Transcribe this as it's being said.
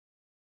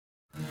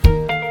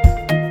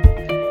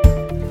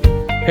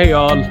Hey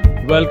all,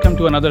 welcome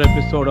to another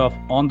episode of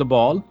On the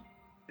Ball.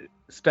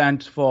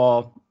 Stands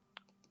for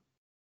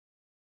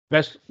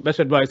Best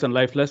Advice and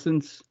Life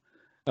Lessons,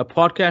 a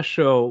podcast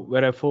show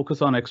where I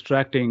focus on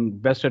extracting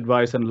best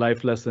advice and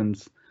life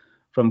lessons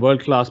from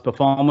world-class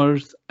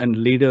performers and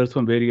leaders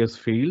from various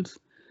fields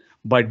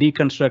by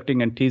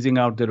deconstructing and teasing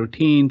out their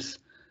routines,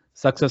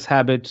 success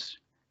habits,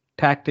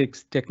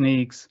 tactics,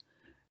 techniques,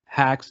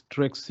 hacks,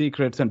 tricks,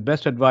 secrets, and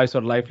best advice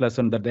or life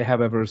lesson that they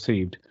have ever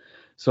received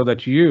so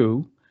that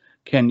you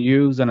can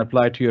use and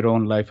apply to your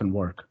own life and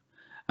work.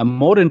 I'm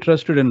more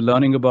interested in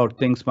learning about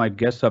things my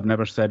guests have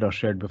never said or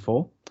shared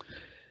before.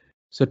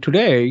 So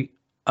today,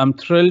 I'm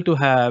thrilled to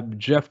have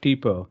Jeff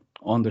Teeper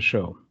on the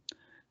show.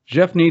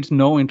 Jeff needs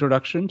no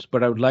introductions,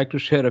 but I would like to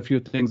share a few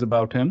things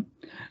about him,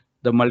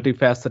 the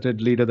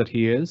multifaceted leader that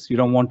he is. You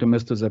don't want to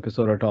miss this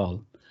episode at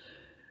all.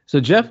 So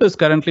Jeff is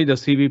currently the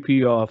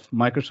CVP of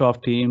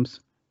Microsoft Teams,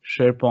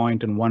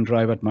 SharePoint, and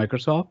OneDrive at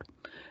Microsoft.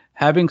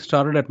 Having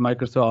started at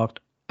Microsoft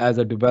as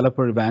a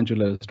developer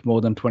evangelist more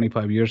than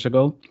 25 years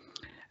ago,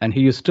 and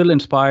he is still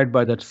inspired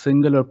by that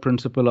singular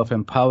principle of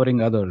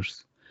empowering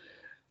others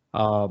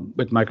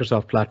with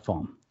Microsoft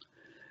platform.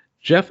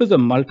 Jeff is a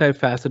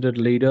multifaceted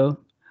leader.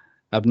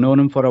 I've known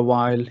him for a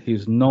while.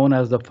 He's known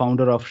as the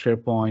founder of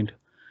SharePoint,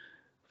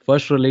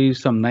 first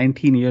released some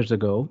 19 years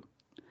ago,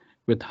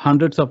 with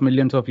hundreds of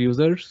millions of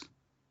users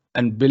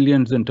and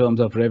billions in terms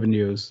of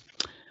revenues.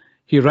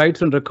 He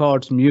writes and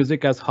records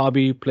music as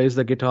hobby, plays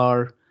the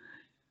guitar,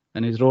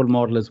 and his role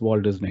model is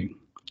Walt Disney.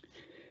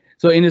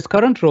 So in his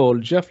current role,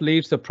 Jeff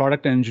leads the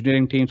product and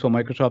engineering teams for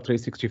Microsoft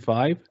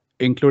 365,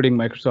 including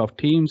Microsoft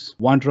Teams,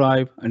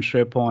 OneDrive, and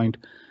SharePoint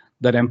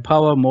that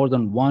empower more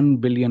than 1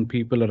 billion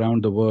people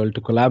around the world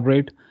to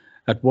collaborate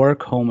at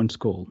work, home, and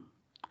school.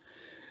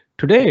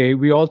 Today,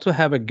 we also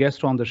have a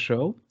guest on the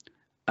show,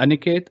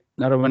 Aniket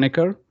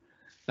Naravanikar,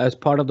 as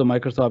part of the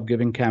Microsoft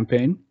Giving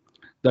campaign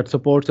that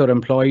supports our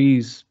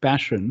employees'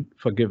 passion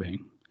for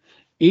giving.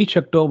 Each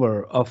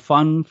October, a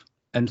fun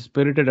and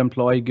spirited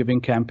employee giving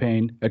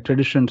campaign, a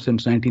tradition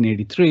since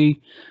 1983,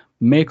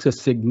 makes a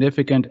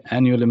significant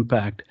annual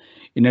impact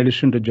in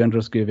addition to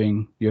generous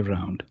giving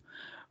year-round.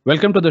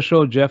 Welcome to the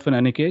show, Jeff and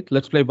Aniket.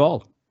 Let's play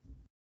ball.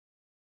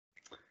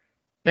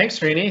 Thanks,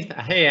 Srini.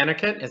 Hey,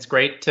 Aniket. It's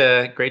great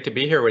to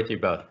be here with you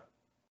both.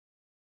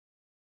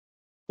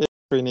 Hey,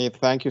 Srini,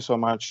 thank you so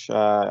much.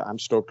 I'm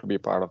stoked to be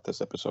part of this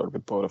episode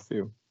with both of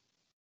you.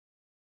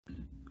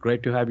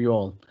 Great to have you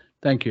all.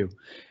 Thank you.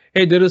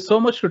 Hey, there is so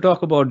much to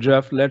talk about,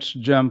 Jeff. Let's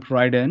jump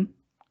right in.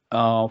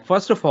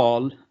 First of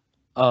all,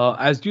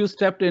 as you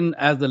stepped in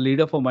as the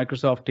leader for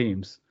Microsoft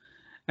Teams,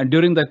 and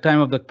during that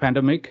time of the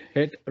pandemic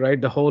hit,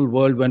 right, the whole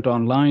world went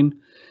online.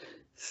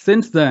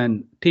 Since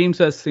then, Teams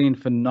has seen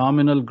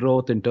phenomenal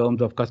growth in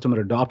terms of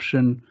customer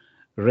adoption,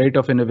 rate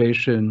of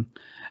innovation,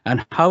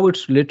 and how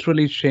it's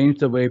literally changed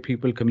the way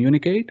people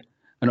communicate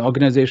and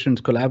organizations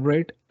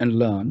collaborate and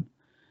learn.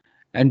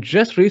 And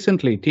just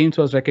recently, Teams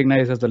was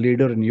recognized as the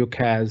leader in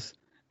UCaaS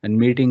and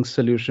Meeting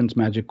Solutions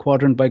Magic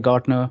Quadrant by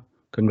Gartner.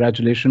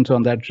 Congratulations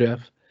on that,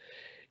 Jeff.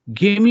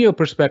 Give me your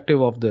perspective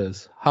of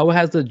this. How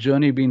has the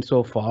journey been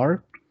so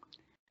far?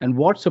 And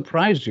what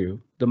surprised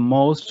you the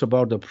most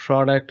about the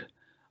product,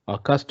 our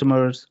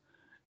customers,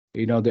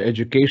 the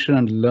education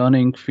and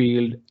learning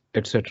field,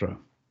 etc.?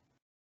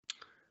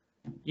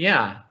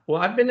 Yeah, well,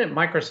 I've been at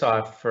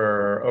Microsoft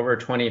for over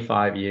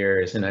 25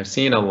 years, and I've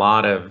seen a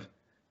lot of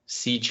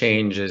sea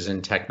changes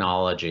in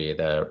technology,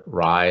 the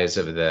rise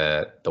of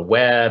the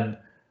web,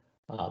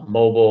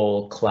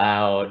 mobile,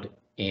 cloud,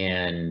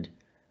 and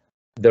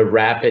the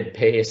rapid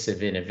pace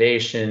of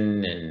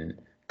innovation and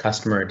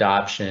customer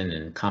adoption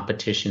and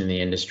competition in the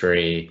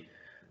industry,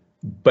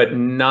 but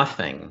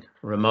nothing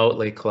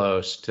remotely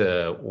close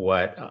to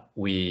what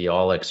we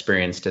all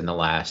experienced in the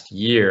last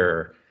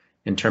year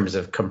in terms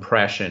of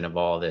compression of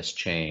all this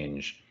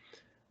change.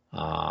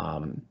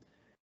 And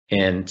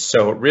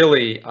so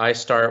really, I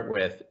start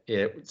with,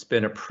 it's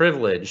been a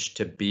privilege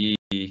to be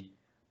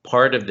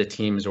part of the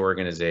Teams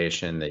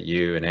organization that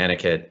you and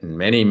Aniket and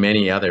many,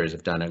 many others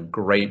have done a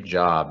great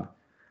job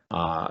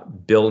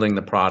building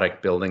the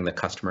product, building the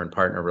customer and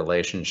partner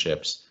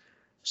relationships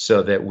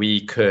so that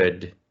we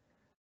could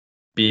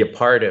be a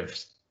part of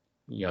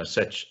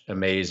such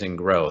amazing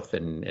growth.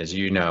 And as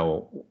you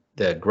know,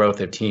 the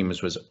growth of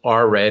Teams was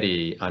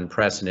already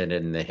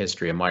unprecedented in the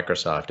history of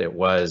Microsoft. It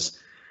was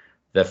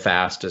the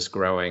fastest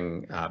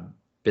growing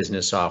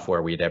business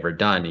software we'd ever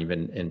done,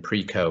 even in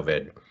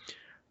pre-COVID.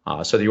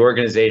 So the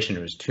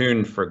organization was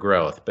tuned for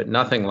growth, but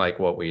nothing like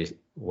what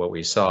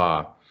we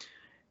saw.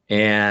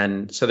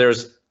 And so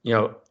there's,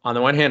 on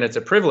the one hand, it's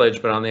a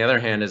privilege, but on the other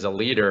hand, as a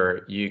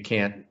leader, you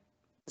can't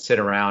sit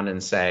around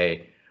and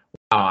say,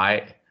 wow,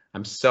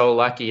 I'm so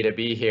lucky to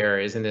be here.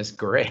 Isn't this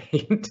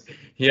great?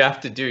 You have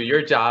to do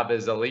your job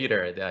as a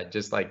leader. That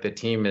just like the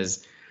team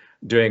is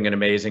doing an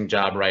amazing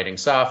job writing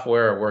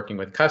software, working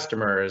with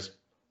customers,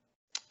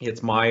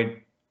 it's my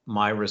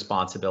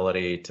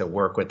responsibility to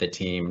work with the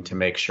team to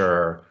make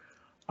sure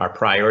our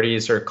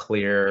priorities are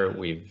clear.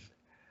 We've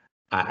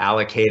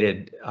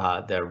allocated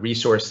the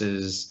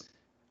resources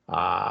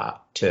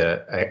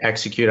to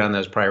execute on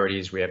those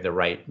priorities. We have the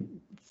right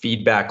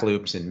feedback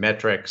loops and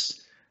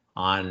metrics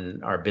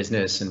on our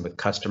business and with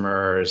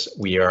customers.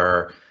 We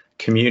are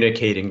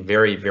communicating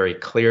very, very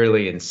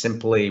clearly and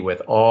simply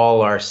with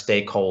all our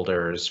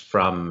stakeholders,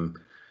 from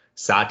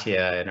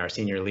Satya and our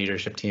senior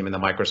leadership team and the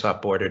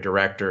Microsoft board of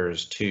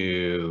directors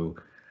to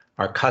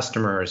our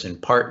customers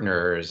and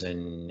partners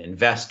and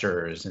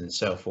investors and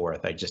so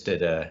forth. I just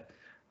did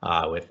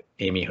with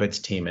Amy Hood's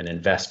team an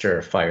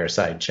investor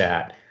fireside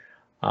chat.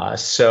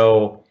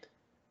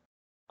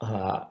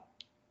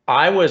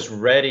 I was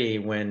ready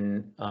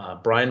when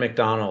Brian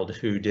McDonald,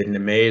 who did an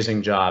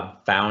amazing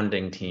job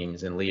founding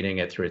Teams and leading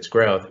it through its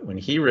growth, when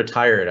he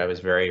retired, I was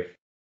very,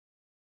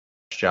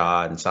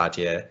 Shah and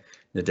Satya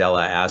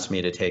Nadella asked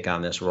me to take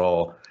on this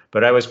role,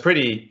 but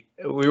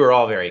we were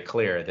all very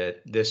clear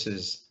that this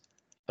is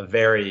a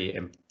very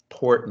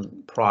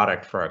important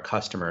product for our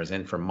customers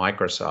and for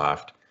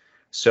Microsoft.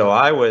 So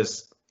I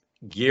was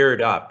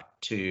geared up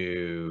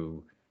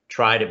to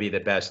try to be the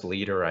best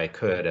leader I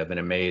could of an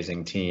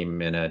amazing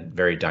team in a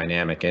very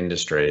dynamic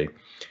industry.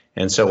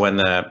 And so when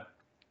the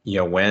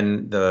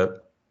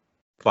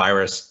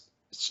virus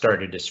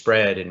started to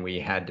spread and we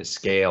had to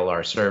scale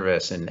our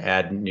service and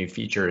add new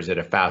features at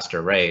a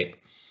faster rate,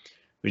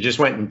 we just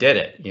went and did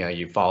it.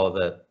 You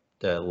follow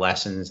the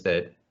lessons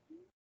that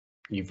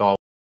you've all,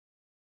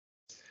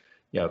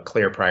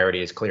 clear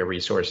priorities, clear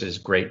resources,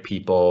 great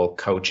people,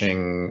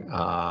 coaching,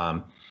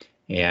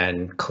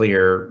 and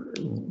clear,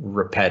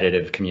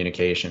 repetitive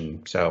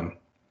communication. So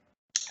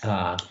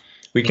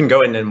we can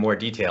go into more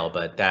detail,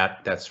 but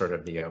that's sort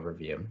of the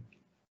overview.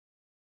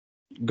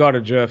 Got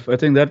it, Jeff. I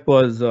think that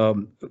was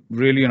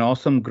really an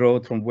awesome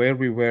growth from where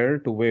we were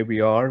to where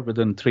we are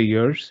within 3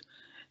 years.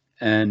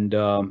 And,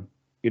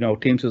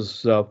 Teams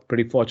is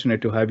pretty fortunate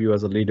to have you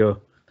as a leader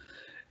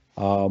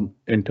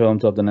in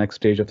terms of the next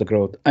stage of the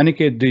growth.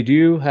 Aniket,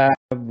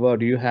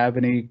 do you have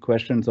any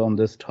questions on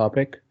this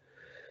topic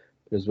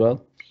as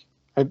well?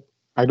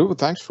 I do.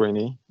 Thanks,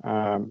 Srini.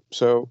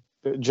 So,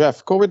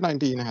 Jeff,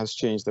 COVID-19 has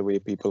changed the way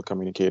people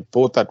communicate,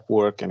 both at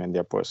work and in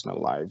their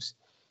personal lives.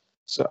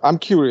 So I'm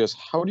curious,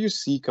 how do you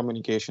see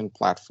communication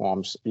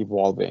platforms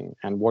evolving,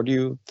 and what do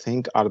you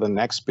think are the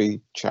next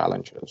big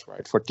challenges,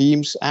 right, for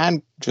Teams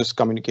and just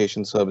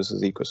communication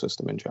services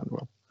ecosystem in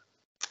general?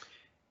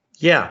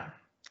 Yeah.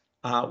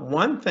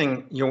 One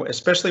thing,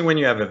 especially when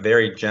you have a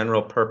very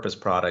general purpose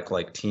product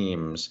like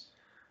Teams,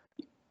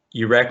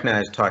 you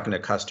recognize, talking to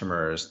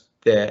customers,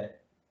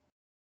 that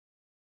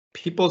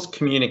people's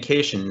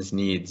communications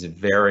needs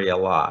vary a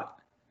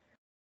lot.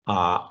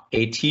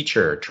 A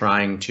teacher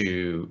trying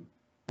to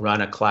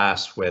run a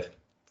class with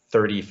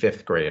 30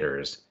 fifth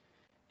graders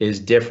is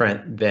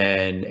different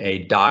than a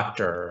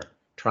doctor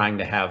trying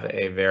to have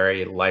a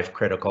very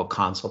life-critical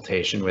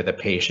consultation with a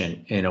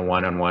patient in a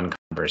one-on-one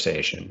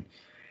conversation.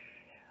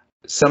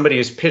 Somebody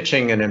who's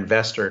pitching an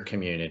investor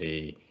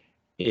community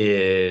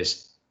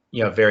is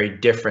very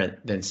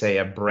different than, say,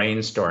 a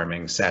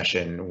brainstorming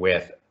session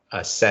with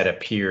a set of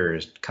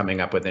peers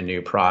coming up with a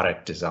new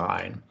product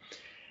design.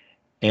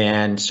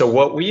 And so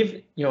what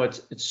we've,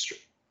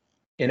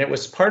 and it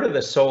was part of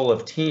the soul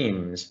of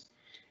Teams,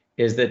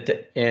 is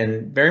that,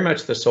 and very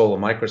much the soul of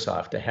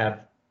Microsoft, to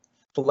have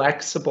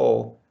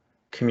flexible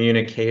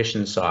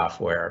communication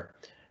software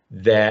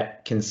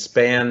that can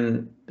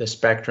span the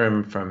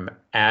spectrum from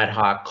ad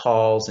hoc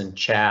calls and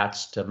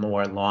chats to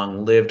more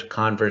long-lived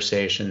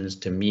conversations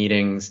to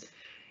meetings.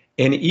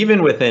 And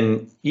even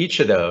within each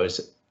of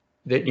those,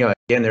 that,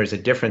 again, there's a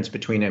difference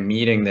between a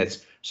meeting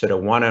that's sort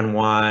of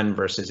one-on-one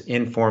versus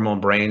informal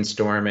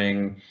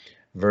brainstorming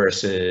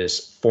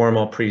versus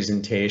formal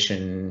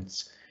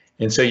presentations.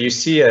 And so you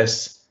see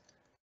us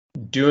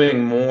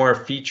doing more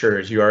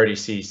features. You already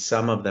see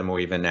some of them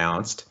we've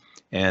announced,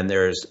 and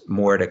there's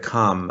more to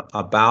come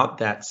about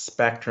that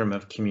spectrum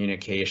of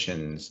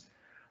communications,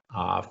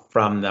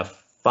 from the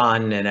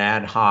fun and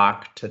ad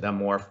hoc to the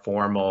more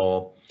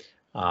formal,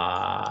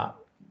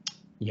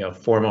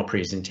 formal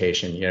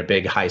presentation,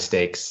 big high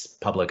stakes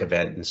public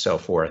event and so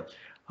forth.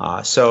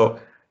 So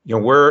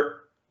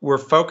we're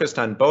focused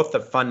on both the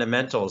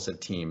fundamentals of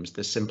Teams,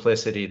 the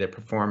simplicity, the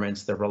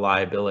performance, the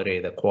reliability,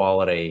 the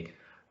quality,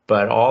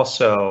 but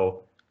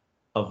also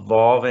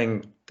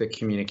evolving the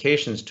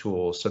communications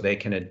tools so they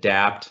can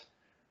adapt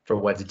for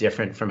what's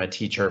different from a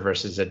teacher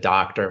versus a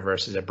doctor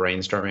versus a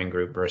brainstorming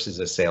group versus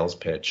a sales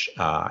pitch.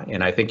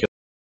 And I think you'll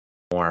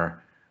see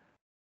more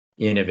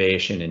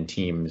innovation in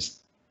Teams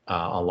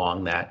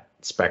along that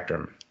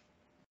spectrum.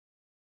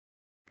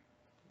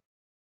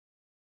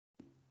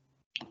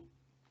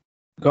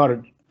 Got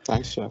it.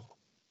 Thanks, Jeff.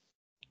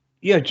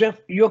 Yeah, Jeff,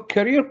 your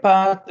career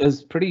path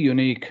is pretty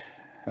unique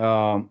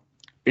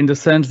in the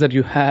sense that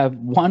you have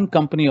one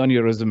company on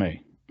your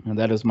resume, and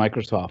that is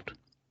Microsoft.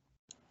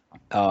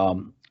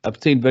 I've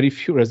seen very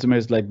few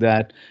resumes like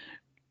that.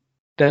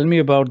 Tell me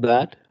about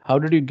that. How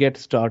did you get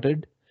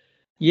started?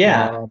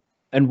 Yeah.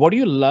 And what do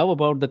you love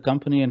about the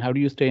company, and how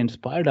do you stay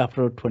inspired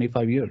after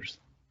 25 years?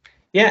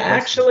 Yeah,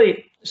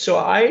 actually, So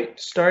I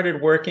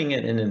started working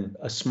in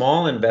a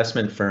small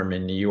investment firm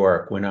in New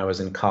York when I was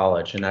in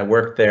college, and I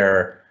worked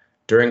there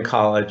during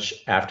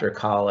college, after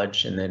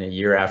college, and then a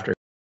year after.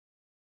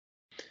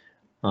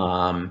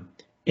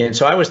 And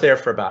so I was there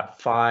for about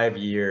 5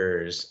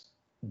 years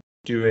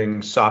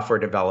doing software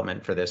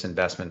development for this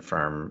investment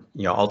firm,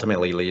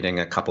 ultimately leading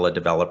a couple of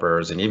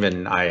developers, and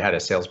even I had a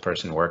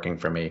salesperson working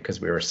for me because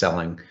we were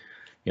selling,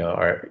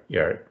 our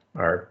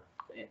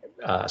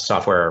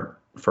software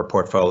for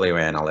portfolio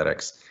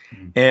analytics.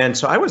 And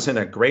so I was in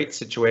a great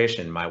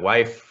situation. My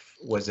wife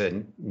was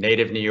a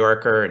native New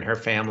Yorker and her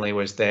family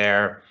was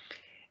there.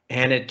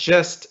 And it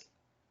just,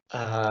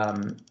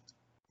 I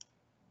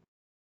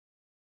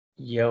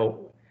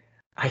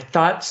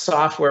thought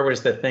software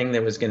was the thing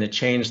that was going to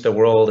change the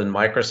world and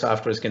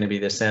Microsoft was going to be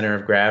the center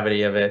of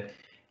gravity of it.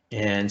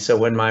 And so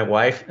when my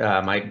wife,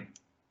 my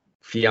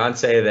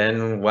fiance,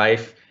 then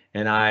wife,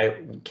 and I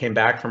came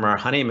back from our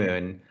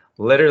honeymoon,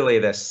 literally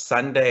the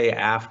Sunday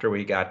after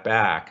we got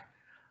back,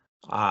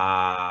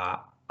 I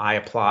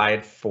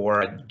applied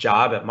for a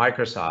job at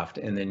Microsoft,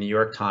 and the New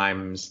York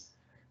Times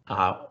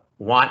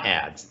want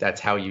ads. That's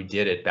how you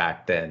did it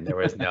back then. There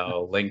was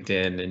no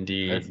LinkedIn,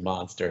 Indeed,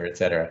 Monster, et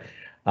cetera.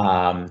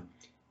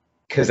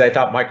 Because I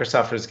thought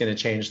Microsoft was going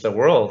to change the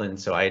world. And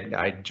so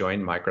I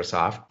joined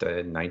Microsoft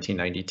in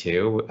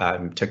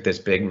 1992, took this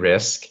big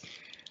risk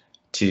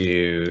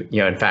to,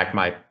 in fact,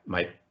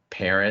 my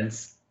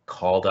parents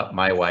called up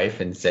my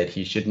wife and said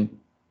he shouldn't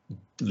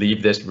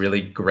leave this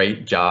really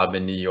great job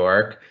in New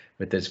York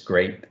with this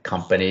great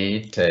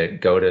company to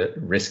go to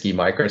risky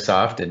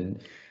Microsoft.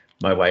 And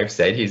my wife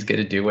said he's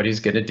going to do what he's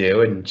going to do.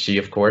 And she,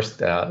 of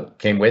course,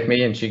 came with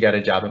me, and she got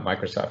a job at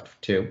Microsoft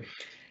too.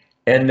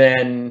 And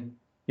then,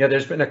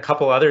 there's been a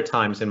couple other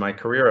times in my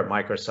career at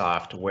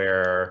Microsoft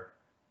where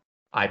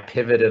I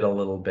pivoted a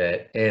little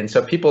bit. And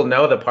so people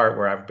know the part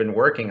where I've been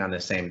working on the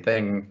same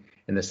thing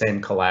in the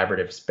same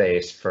collaborative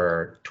space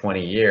for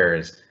 20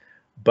 years.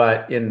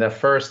 But in the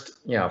first,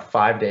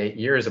 5 to 8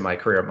 years of my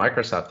career at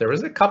Microsoft, there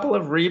was a couple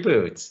of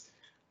reboots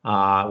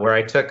where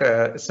I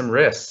took some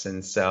risks.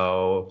 And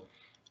so,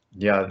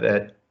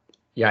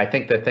 I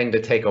think the thing to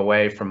take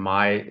away from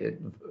my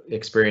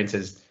experience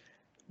is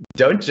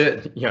don't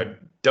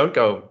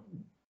go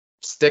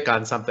stick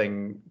on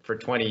something for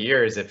 20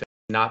 years if it's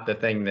not the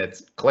thing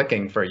that's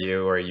clicking for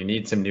you or you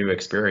need some new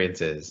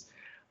experiences.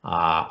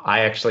 I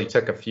actually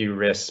took a few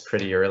risks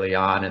pretty early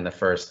on in the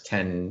first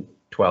 10,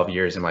 12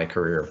 years of my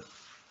career.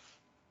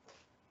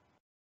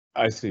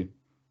 I see.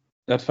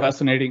 That's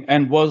fascinating.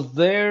 And was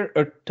there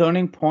a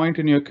turning point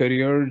in your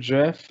career,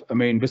 Jeff? I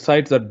mean,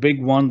 besides that big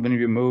one when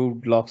you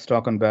moved lock,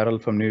 stock, and barrel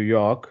from New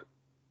York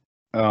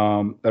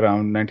around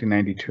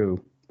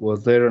 1992,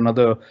 was that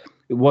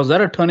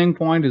a turning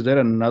point? Is there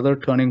another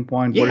turning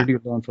point? Yeah. What did you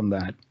learn from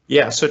that?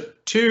 Yeah, so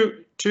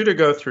two to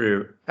go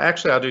through.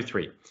 Actually, I'll do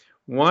three.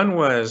 One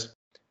was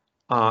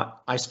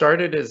I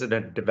started as a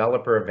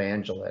developer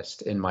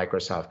evangelist in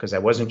Microsoft because I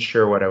wasn't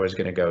sure what I was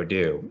going to go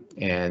do.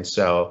 And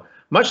so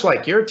much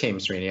like your team,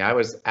 Srini, I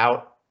was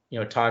out,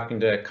 talking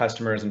to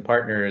customers and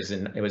partners,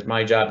 and it was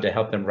my job to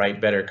help them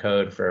write better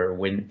code for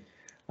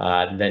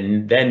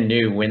then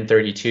new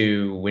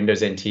Win32,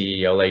 Windows NT,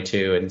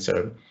 OLE2, and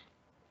so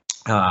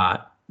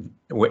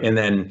and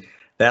then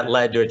that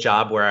led to a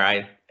job where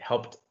I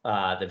helped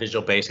the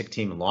Visual Basic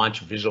team launch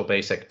Visual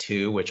Basic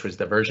 2, which was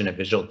the version of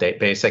Visual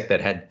Basic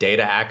that had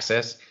data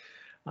access.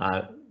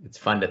 It's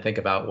fun to think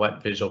about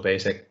what Visual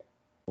Basic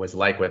was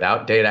like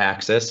without data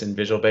access in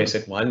Visual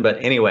Basic 1.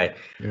 But anyway,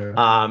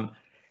 yeah.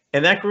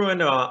 And that grew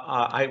into,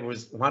 I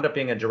wound up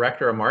being a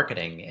director of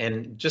marketing.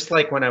 And just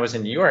like when I was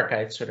in New York,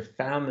 I sort of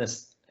found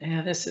this,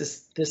 this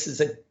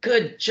is a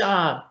good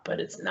job, but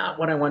it's not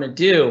what I want to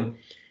do.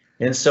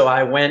 And so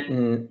I went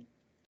and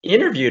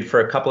interviewed for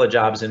a couple of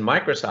jobs in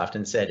Microsoft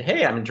and said,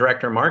 hey, I'm a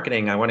director of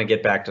marketing. I want to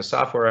get back to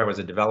software. I was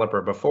a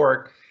developer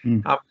before.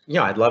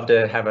 I'd love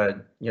to have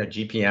a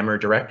GPM or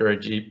director of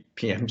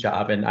GPM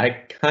job. And I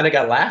kind of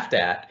got laughed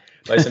at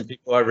by some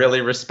people I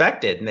really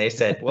respected. And they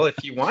said, well,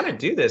 if you want to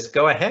do this,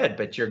 go ahead,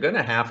 but you're going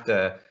to have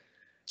to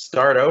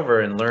start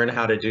over and learn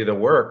how to do the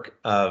work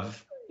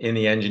in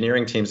the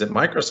engineering teams at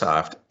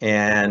Microsoft.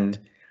 And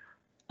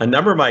a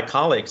number of my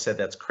colleagues said,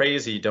 that's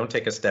crazy, don't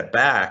take a step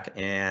back.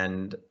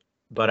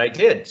 But I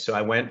did. So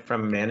I went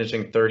from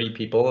managing 30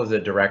 people as a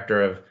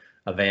director of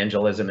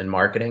evangelism and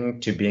marketing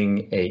to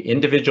being an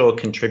individual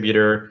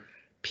contributor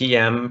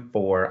PM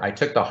I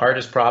took the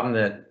hardest problem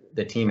that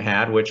the team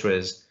had, which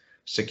was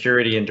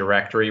security and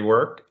directory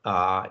work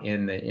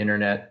in the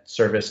internet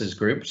services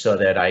group, so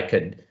that I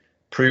could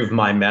prove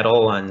my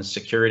mettle on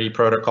security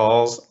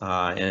protocols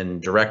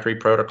and directory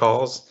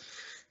protocols.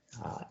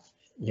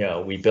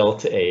 We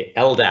built a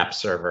LDAP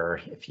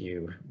server, if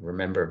you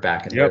remember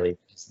back in the early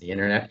days of the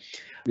internet.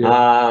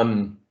 Yeah.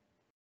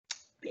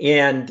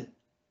 And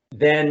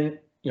then,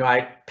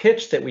 I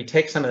pitched that we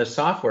take some of the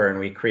software and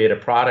we create a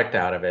product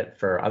out of it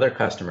for other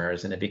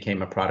customers, and it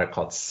became a product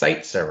called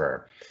Site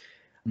Server.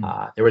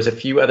 There was a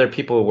few other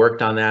people who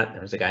worked on that.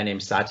 There was a guy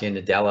named Satya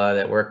Nadella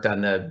that worked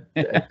on the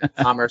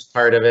commerce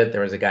part of it.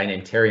 There was a guy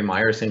named Terry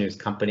Myerson, whose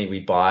company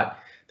we bought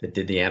that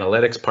did the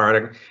analytics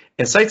part.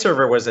 And Site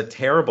Server was a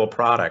terrible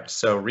product.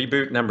 So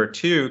reboot number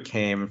 2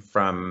 came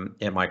from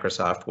at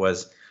Microsoft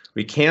was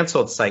we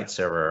canceled Site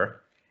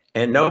Server,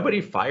 and nobody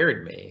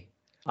fired me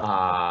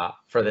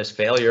for this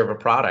failure of a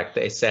product.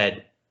 They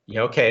said,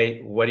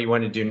 okay, what do you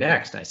want to do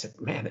next? And I said,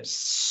 man, it's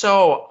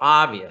so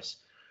obvious.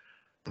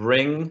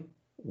 Bring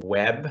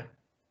web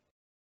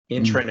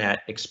intranet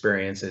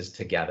experiences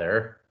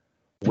together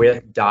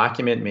with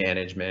document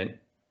management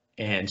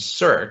and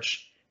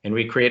search. And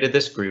we created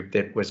this group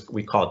that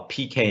we called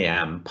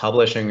PKM,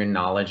 Publishing and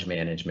Knowledge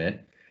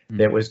Management,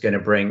 that was going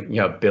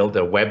to build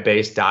a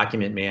web-based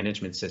document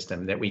management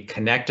system that we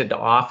connected to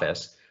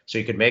Office so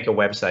you could make a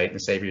website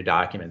and save your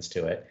documents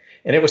to it.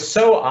 And it was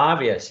so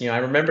obvious. I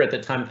remember at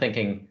the time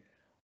thinking,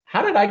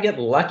 how did I get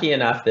lucky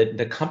enough that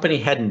the company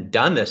hadn't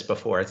done this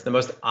before? It's the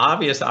most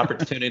obvious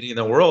opportunity in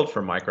the world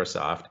for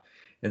Microsoft.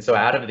 And so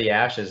out of the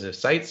ashes of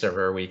Site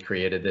Server, we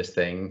created this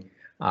thing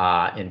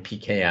in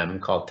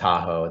PKM called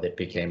Tahoe that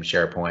became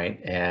SharePoint.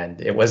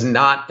 And it was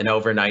not an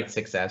overnight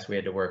success. We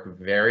had to work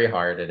very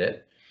hard at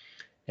it.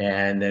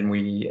 And then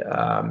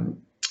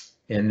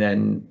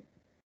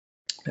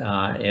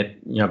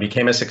it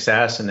became a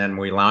success. And then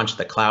we launched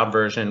the cloud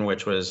version,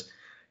 which was,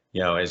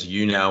 as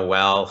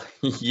well,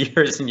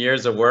 years and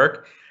years of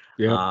work.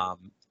 Yeah.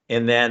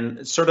 And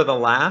then sort of the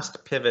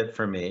last pivot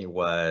for me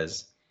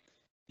was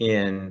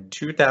in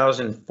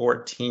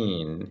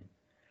 2014.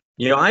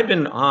 I've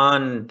been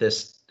on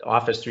this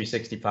Office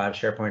 365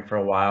 SharePoint for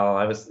a while.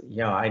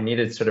 I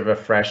needed sort of a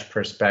fresh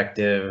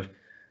perspective.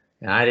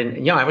 And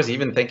I was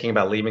even thinking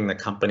about leaving the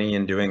company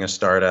and doing a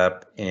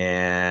startup.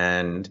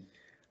 And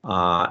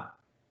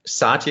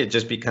Satya had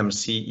just become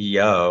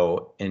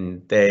CEO,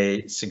 and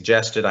they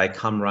suggested I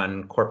come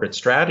run corporate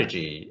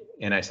strategy.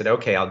 And I said,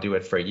 okay, I'll do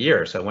it for a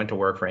year. So I went to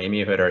work for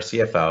Amy Hood, our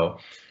CFO,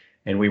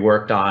 and we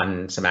worked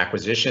on some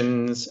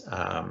acquisitions.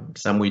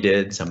 Some we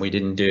did, some we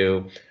didn't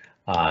do.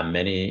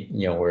 Many,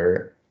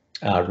 were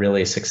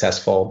really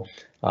successful.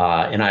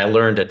 And I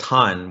learned a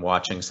ton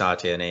watching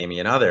Satya and Amy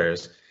and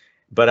others.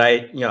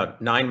 But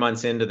 9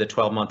 months into the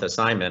 12-month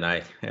assignment,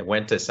 I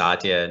went to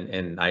Satya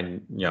and I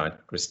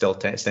was still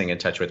staying in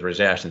touch with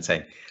Rajesh and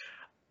saying,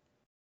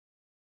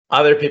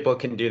 other people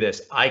can do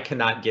this. I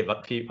cannot give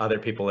up other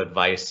people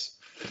advice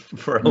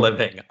for a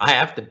living. I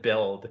have to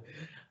build.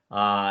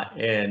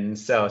 And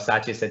so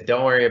Satya said,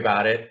 don't worry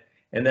about it.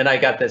 And then I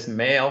got this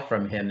mail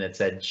from him that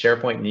said,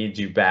 SharePoint needs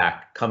you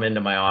back. Come into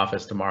my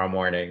office tomorrow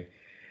morning.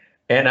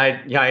 And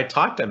I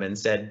talked to him and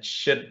said,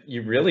 should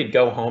you really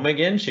go home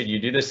again? Should you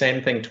do the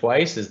same thing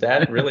twice? Is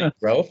that really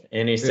growth?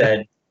 And he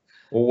said,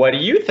 well, what do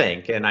you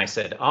think? And I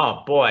said,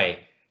 oh boy,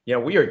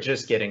 we are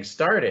just getting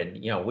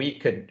started. We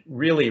could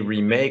really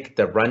remake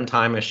the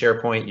runtime of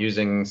SharePoint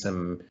using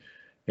some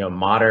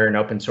modern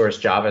open source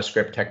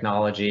JavaScript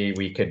technology.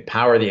 We could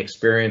power the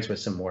experience with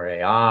some more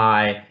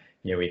AI.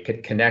 We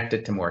could connect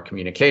it to more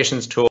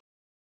communications tools.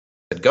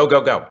 Go,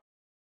 go, go.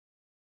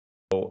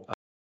 So,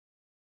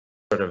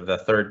 sort of the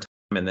third time.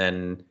 And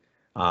then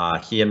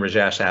he and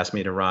Rajesh asked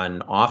me to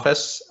run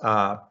Office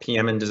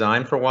PM and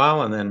design for a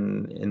while. And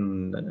then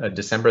in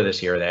December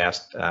this year, they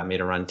asked me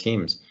to run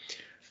Teams.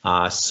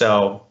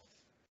 So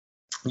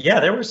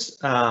yeah, there was,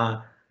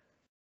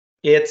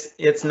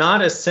 it's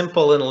not as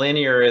simple and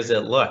linear as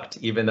it looked,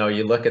 even though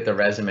you look at the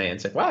resume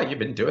and say, wow, you've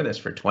been doing this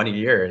for 20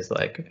 years.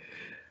 Like,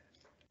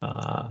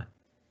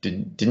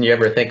 didn't you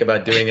ever think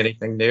about doing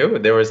anything new?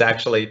 There was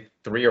actually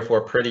 3 or 4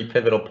 pretty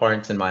pivotal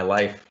points in my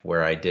life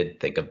where I did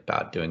think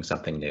about doing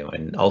something new,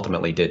 and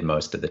ultimately did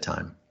most of the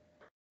time.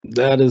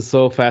 That is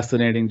so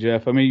fascinating,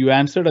 Jeff. I mean, you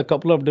answered a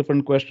couple of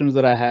different questions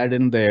that I had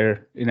in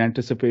there in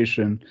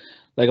anticipation.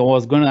 Like, I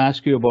was going to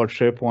ask you about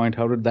SharePoint.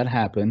 How did that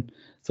happen?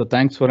 So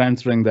thanks for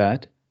answering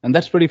that. And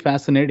that's pretty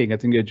fascinating. I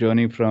think your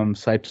journey from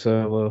Site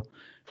Server,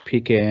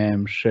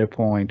 PKM,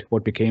 SharePoint,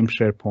 what became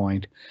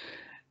SharePoint,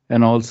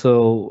 and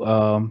also,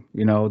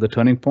 the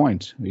turning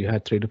points. You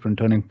had 3 different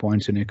turning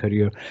points in your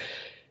career.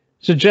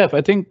 So Jeff,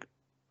 I think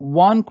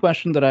one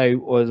question that I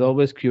was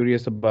always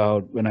curious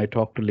about when I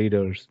talk to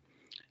leaders,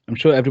 I'm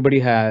sure everybody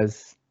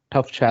has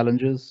tough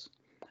challenges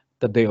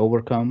that they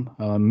overcome,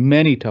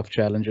 many tough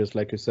challenges,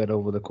 like you said,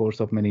 over the course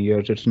of many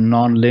years. It's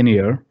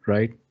non-linear,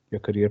 right?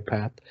 Your career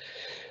path.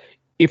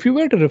 If you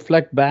were to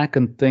reflect back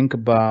and think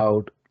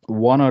about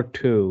 1 or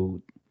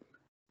 2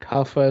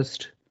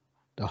 toughest,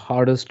 the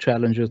hardest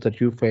challenges that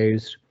you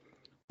faced,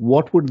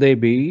 what would they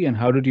be and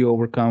how did you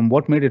overcome?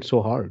 What made it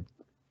so hard?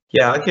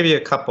 Yeah, I'll give you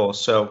a couple.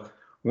 So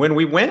when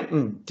we went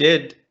and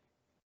did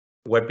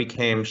what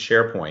became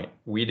SharePoint,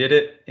 we did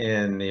it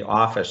in the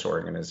Office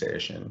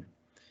organization.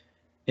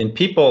 And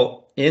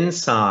people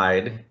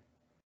inside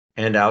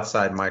and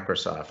outside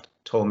Microsoft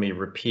told me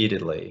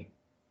repeatedly,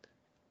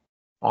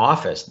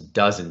 Office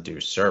doesn't do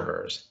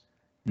servers.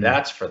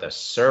 That's for the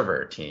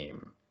server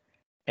team.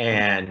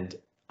 And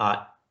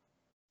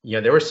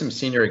there were some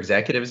senior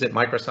executives at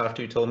Microsoft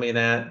who told me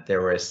that.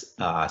 There was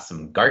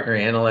some Gartner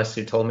analysts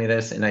who told me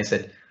this. And I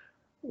said,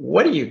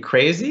 what are you,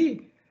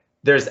 crazy?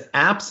 There's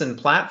apps and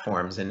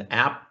platforms, and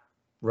app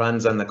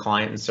runs on the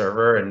client and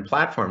server, and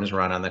platforms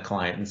run on the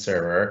client and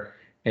server.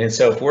 And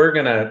so if we're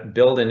going to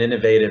build an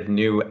innovative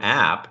new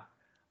app,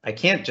 I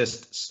can't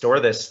just store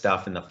this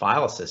stuff in the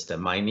file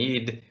system. I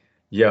need,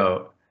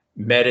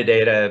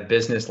 metadata,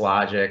 business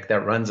logic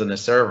that runs on the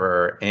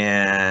server.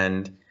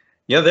 And,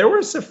 there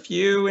was a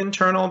few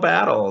internal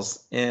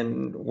battles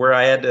and where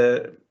I had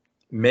to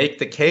make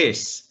the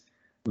case,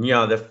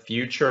 the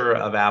future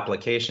of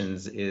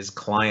applications is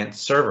client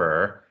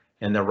server,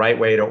 and the right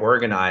way to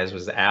organize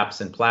was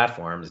apps and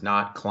platforms,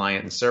 not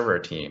client and server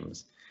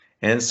teams.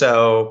 And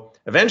so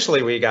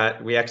eventually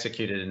we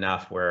executed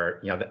enough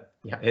where,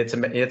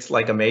 it's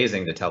like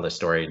amazing to tell the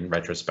story in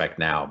retrospect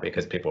now,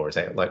 because people were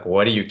saying, like,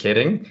 what are you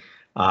kidding?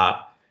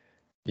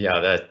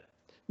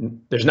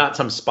 There's not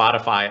some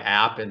Spotify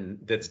app and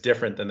that's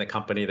different than the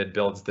company that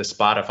builds the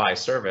Spotify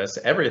service.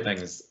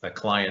 Everything's a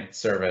client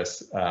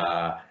service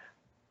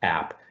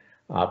app.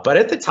 But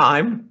at the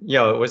time,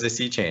 it was a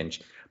sea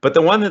change. But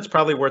the one that's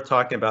probably worth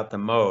talking about the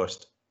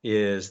most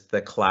is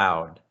the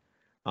cloud.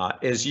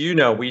 As you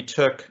know, we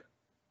took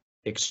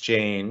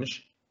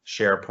Exchange,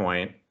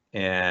 SharePoint,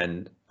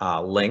 and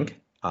Lync,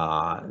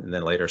 and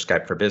then later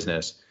Skype for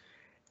Business.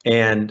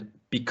 And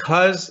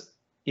because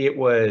it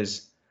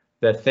was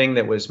the thing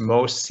that was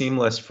most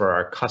seamless for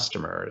our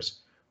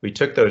customers, we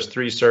took those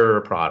 3 server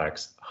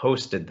products,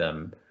 hosted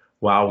them,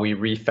 while we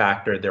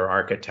refactored their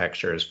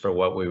architectures for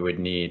what we would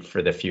need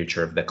for the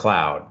future of the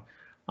cloud.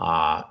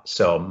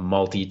 So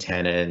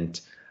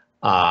multi-tenant,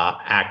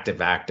 active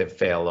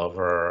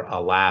failover,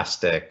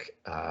 elastic,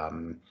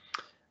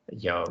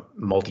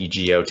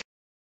 multi-geo,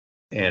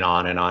 and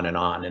on and on and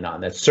on and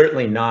on. That's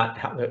certainly not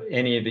how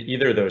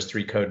either of those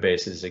 3 code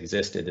bases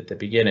existed at the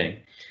beginning.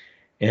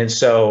 And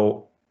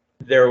so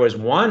there was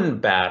one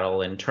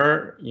battle in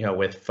turn,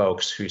 with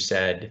folks who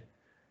said,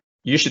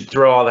 you should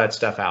throw all that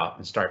stuff out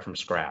and start from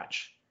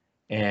scratch.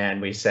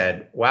 And we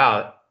said,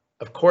 wow,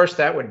 of course,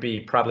 that would be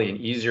probably an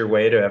easier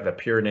way to have a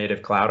pure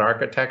native cloud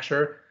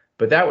architecture,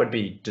 but that would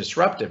be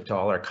disruptive to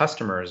all our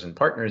customers and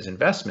partners'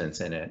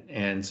 investments in it.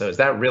 And so is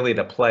that really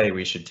the play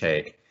we should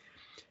take?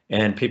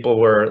 And people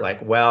were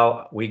like,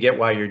 well, we get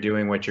why you're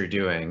doing what you're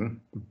doing,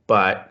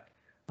 but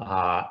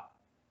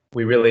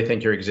we really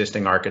think your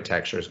existing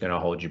architecture is going to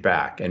hold you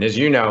back. And as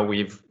you know,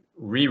 we've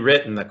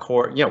rewritten the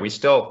core, we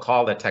still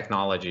call the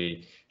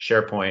technology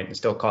SharePoint and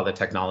still call the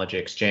technology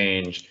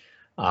Exchange.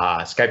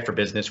 Skype for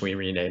Business, we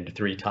renamed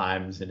 3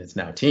 times and it's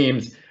now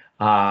Teams.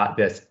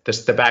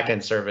 The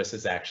backend service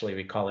is actually,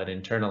 we call it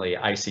internally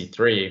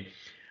IC3.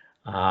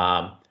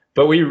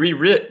 But we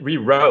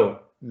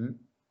rewrote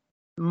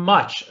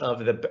much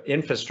of the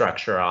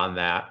infrastructure on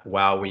that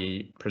while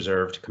we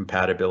preserved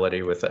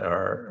compatibility with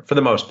for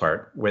the most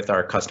part, with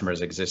our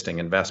customers' existing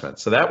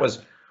investments. So that was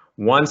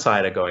one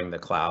side of going the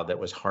cloud that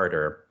was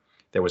harder,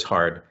 that was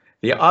hard.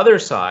 The other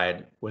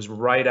side was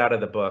right out of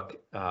the book,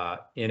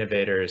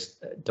 Innovator's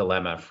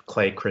Dilemma,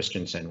 Clay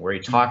Christensen, where he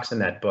talks in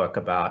that book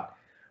about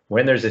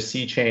when there's a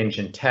sea change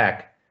in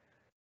tech,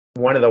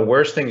 one of the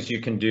worst things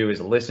you can do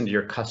is listen to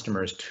your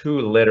customers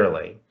too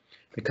literally,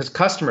 because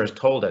customers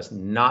told us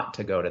not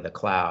to go to the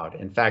cloud.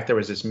 In fact, there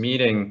was this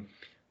meeting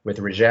with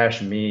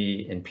Rajesh,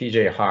 me, and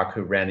PJ Hawk,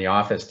 who ran the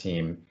Office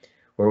team,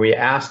 where we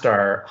asked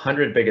our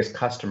 100 biggest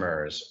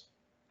customers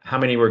how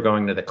many were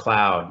going to the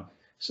cloud.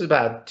 This is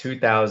about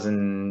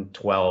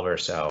 2012 or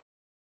so,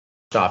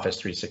 Office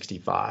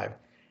 365.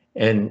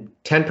 And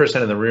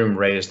 10% of the room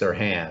raised their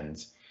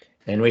hands.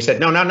 And we said,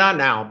 no, not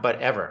now, but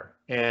ever.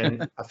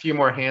 And a few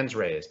more hands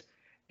raised.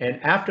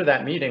 And after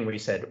that meeting, we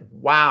said,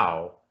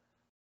 wow,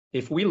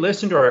 if we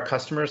listen to our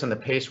customers and the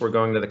pace we're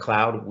going to the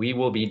cloud, we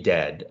will be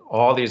dead.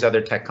 All these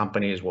other tech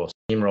companies will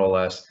steamroll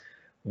us.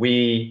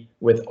 We,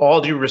 with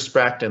all due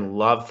respect and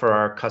love for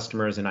our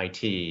customers in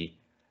IT,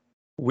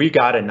 we've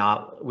got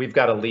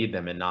to lead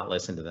them and not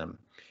listen to them.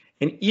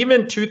 And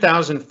even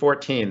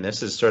 2014,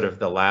 this is sort of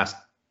the last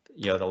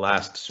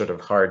sort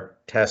of hard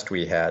test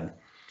we had.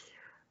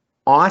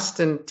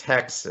 Austin,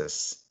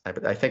 Texas,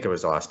 I think it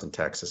was Austin,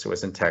 Texas. It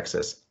was in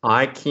Texas.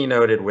 I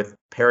keynoted with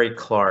Perry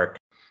Clark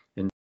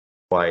in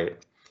White,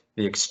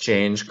 the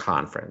Exchange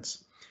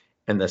conference.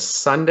 And the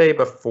Sunday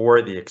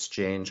before the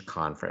Exchange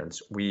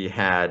conference, we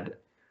had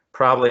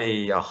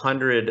probably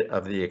 100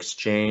 of the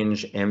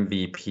Exchange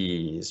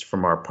MVPs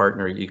from our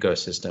partner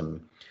ecosystem,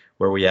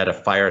 where we had a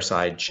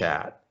fireside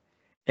chat.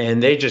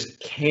 And they just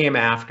came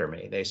after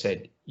me. They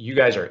said, you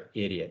guys are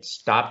idiots.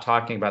 Stop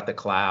talking about the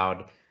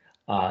cloud.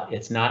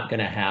 It's not going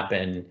to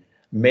happen.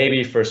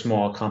 Maybe for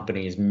small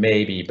companies,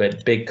 maybe,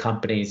 but big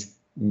companies,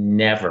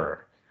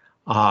 never.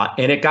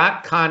 And it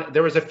got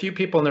there was a few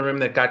people in the room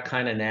that got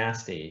kind of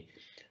nasty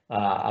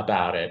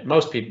about it.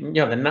 Most people,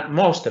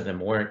 most of them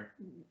weren't,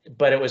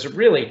 but it was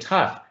really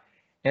tough.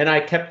 And I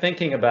kept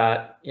thinking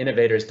about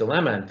Innovator's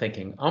Dilemma and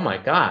thinking, oh my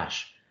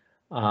gosh,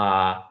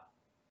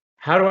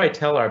 how do I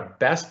tell our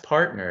best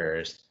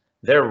partners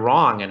they're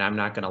wrong and I'm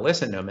not going to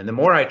listen to them? And the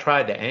more I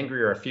tried, the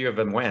angrier a few of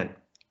them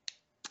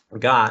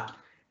got.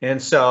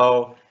 And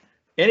so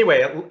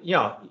anyway,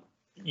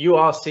 you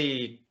all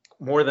see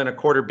more than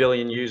 250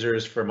 million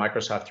users for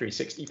Microsoft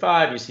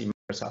 365. You see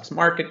Microsoft's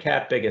market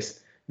cap,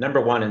 biggest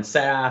 #1 in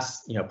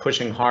SaaS,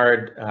 pushing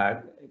hard,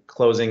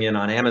 closing in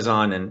on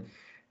Amazon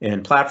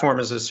and platform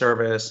as a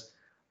service.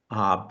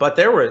 But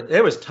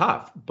it was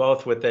tough,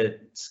 both with the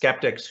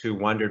skeptics who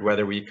wondered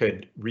whether we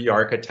could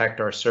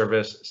re-architect our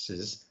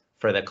services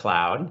for the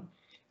cloud,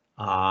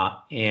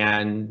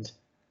 and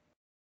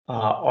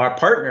our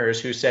partners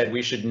who said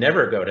we should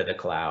never go to the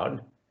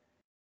cloud.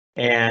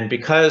 And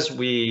because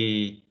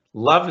we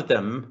loved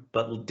them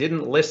but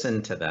didn't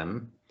listen to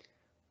them,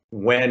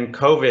 when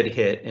COVID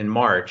hit in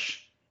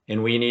March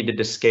and we needed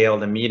to scale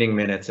the meeting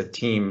minutes of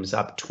Teams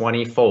up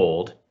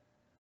 20-fold,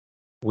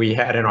 we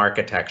had an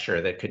architecture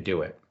that could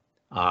do it.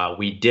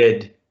 We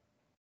did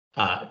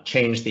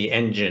change the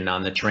engine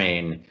on the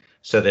train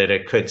so that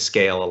it could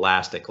scale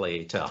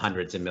elastically to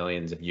hundreds of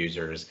millions of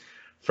users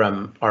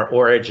from our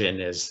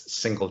origin as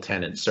single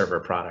tenant server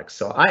products.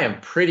 So I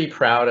am pretty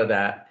proud of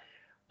that,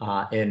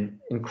 and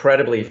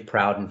incredibly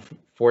proud and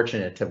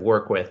fortunate to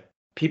work with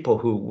people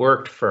who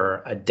worked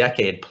for a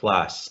decade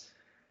plus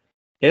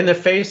in the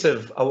face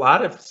of a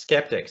lot of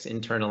skeptics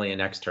internally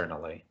and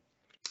externally.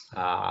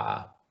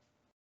 I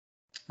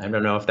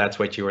don't know if that's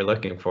what you were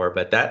looking for,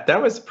 but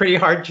that was a pretty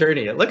hard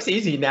journey. It looks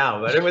easy now,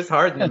 but it was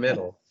hard in the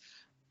middle.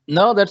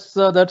 No, that's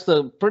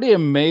a pretty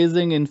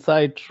amazing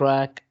inside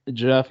track,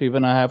 Jeff.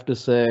 Even I have to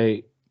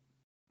say,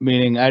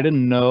 meaning I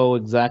didn't know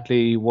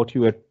exactly what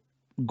you were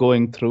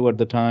going through at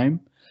the time.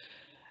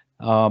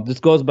 This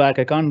goes back,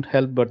 I can't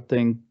help but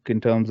think in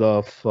terms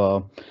of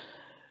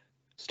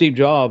Steve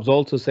Jobs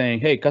also saying,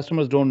 hey,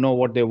 customers don't know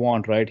what they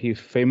want, right? He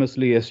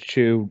famously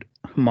eschewed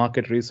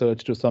market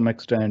research to some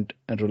extent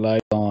and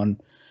relied on,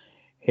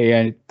 hey,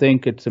 I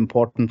think it's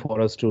important for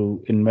us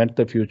to invent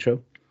the future.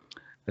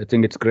 I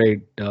think it's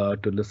great to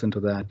listen to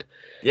that.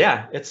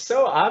 Yeah, it's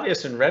so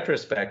obvious in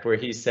retrospect where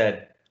he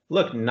said,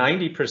 look,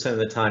 90% of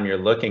the time you're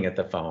looking at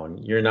the phone,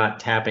 you're not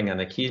tapping on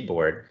the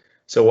keyboard.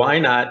 So why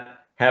not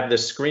have the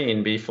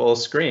screen be full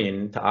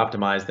screen to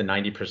optimize the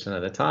 90%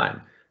 of the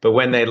time? But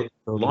when they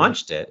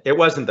launched it, it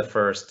wasn't the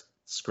first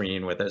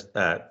screen with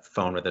a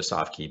phone with a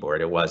soft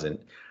keyboard. It wasn't,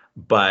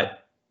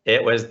 but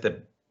it was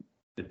the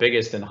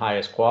biggest and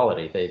highest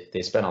quality.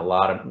 They spent a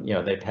lot of,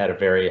 they've had a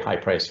very high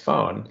priced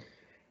phone.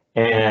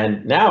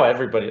 And now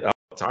everybody,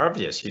 it's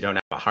obvious you don't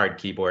have a hard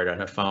keyboard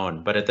on a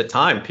phone. But at the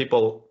time,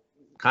 people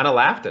kind of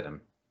laughed at him.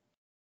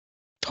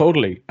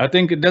 Totally. I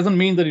think it doesn't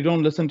mean that you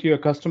don't listen to your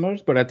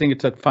customers, but I think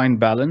it's a fine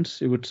balance,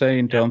 you would say,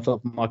 in terms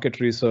of market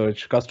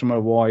research, customer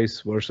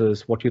voice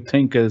versus what you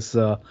think is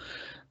the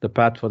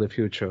path for the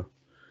future.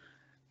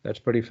 That's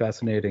pretty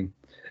fascinating.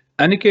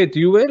 Aniket,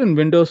 you were in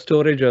Windows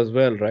Storage as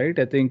well, right?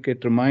 I think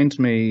it reminds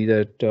me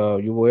that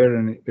you were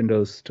in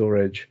Windows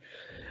Storage.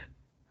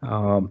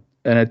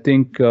 And I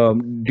think,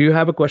 do you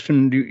have a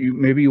question?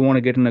 Maybe you want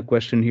to get in a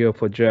question here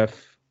for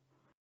Jeff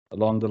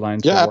along the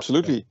lines? Yeah,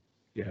 absolutely.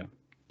 Yeah.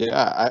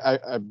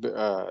 Yeah,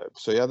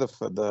 so yeah,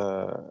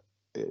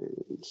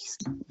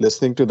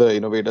 listening to the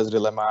innovator's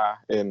dilemma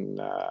in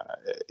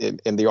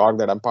the org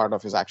that I'm part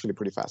of is actually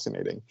pretty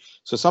fascinating.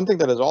 So something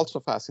that is also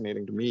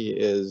fascinating to me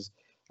is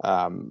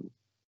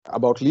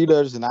about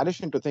leaders, in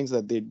addition to things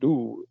that they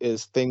do,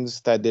 is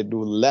things that they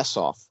do less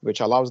of,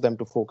 which allows them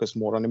to focus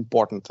more on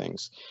important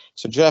things.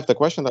 So Jeff, the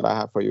question that I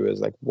have for you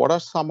is like, what are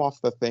some of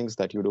the things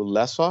that you do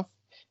less of,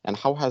 and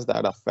how has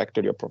that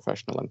affected your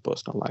professional and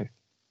personal life?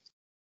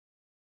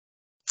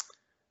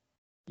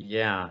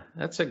 Yeah,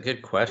 that's a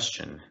good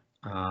question.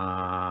 It's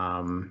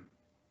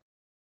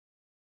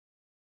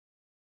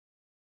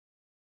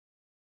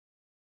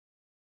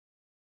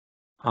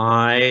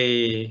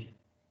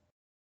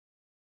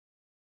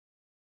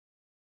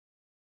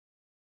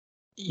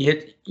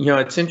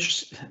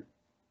interesting.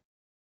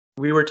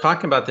 We were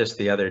talking about this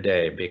the other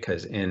day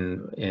because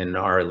in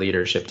our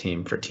leadership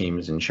team for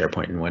Teams and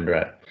SharePoint and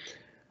OneDrive,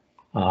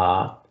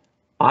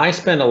 I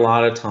spend a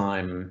lot of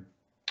time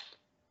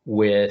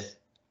with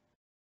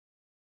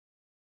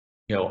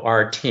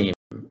our team,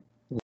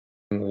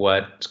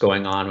 what's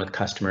going on with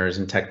customers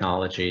and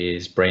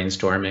technologies,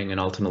 brainstorming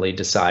and ultimately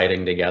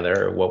deciding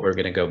together what we're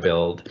going to go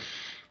build.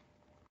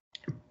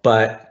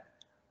 But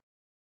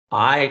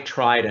I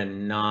try to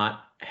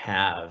not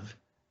have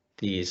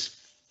these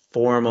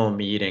formal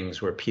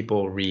meetings where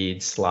people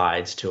read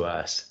slides to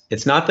us.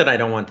 It's not that I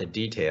don't want the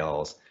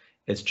details.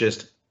 It's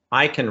just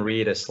I can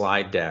read a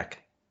slide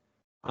deck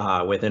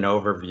with an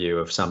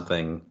overview of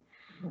something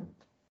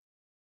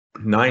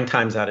 9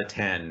 times out of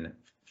 10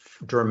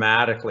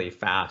 dramatically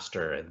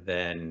faster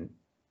than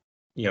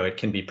it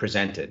can be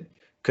presented,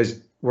 because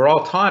we're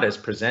all taught as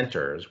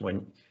presenters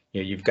when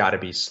you've got to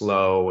be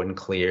slow and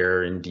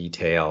clear and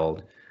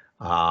detailed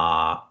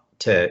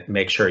to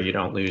make sure you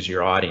don't lose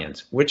your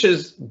audience, which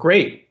is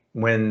great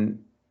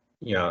when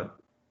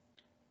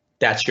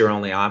that's your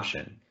only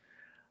option.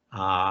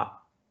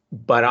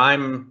 But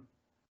I'm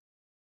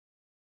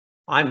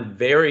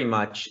very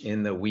much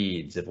in the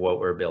weeds of what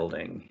we're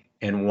building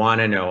and want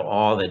to know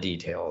all the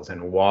details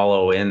and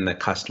wallow in the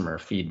customer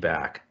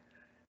feedback.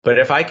 But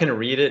if I can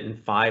read it in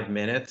 5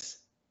 minutes,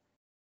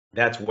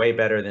 that's way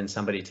better than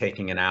somebody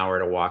taking an hour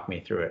to walk me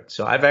through it.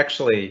 So I've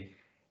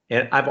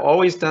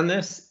always done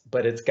this,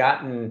 but it's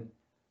gotten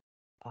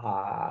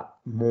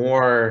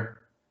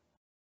more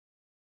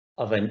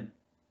of a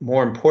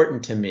more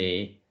important to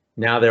me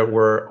now that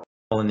we're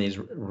all in these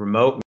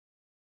remote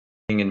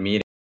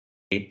meetings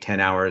 8-10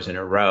 hours in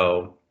a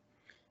row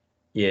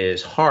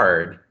is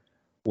hard,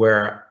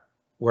 where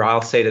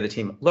I'll say to the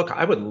team, look,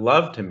 I would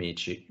love to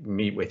meet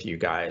with you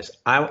guys.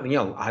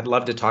 I'd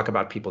love to talk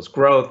about people's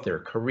growth, their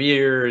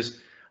careers.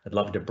 I'd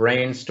love to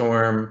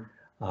brainstorm,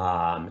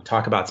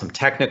 talk about some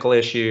technical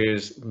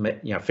issues,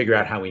 figure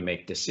out how we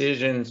make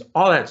decisions.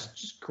 All that's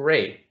just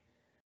great.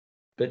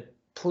 But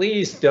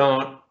please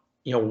don't,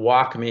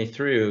 walk me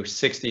through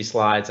 60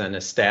 slides on the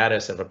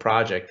status of a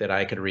project that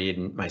I could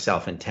read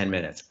myself in 10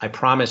 minutes. I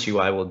promise you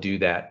I will do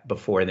that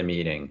before the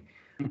meeting.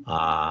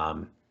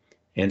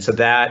 And so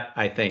that,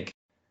 I think,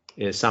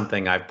 is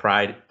something I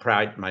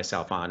pride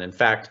myself on. In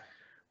fact,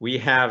 we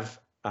have,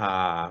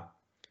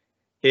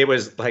 it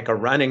was like a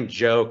running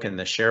joke in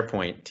the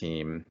SharePoint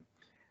team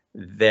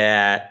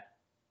that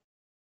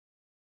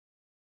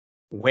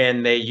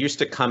when they used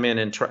to come in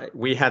and try,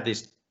 we had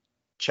these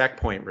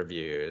checkpoint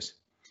reviews,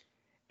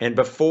 and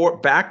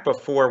back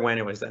before when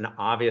it was an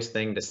obvious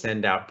thing to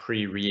send out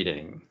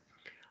pre-reading,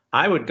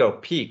 I would go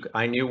peek.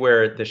 I knew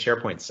where the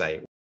SharePoint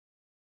site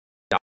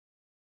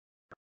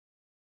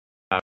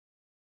a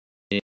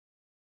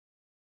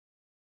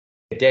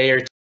day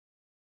or two,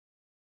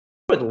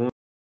 would learn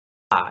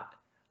a lot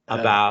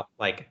about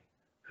like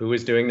who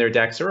was doing their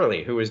decks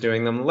early, who was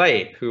doing them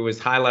late, who was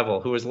high level,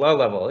 who was low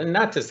level. And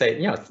not to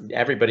say,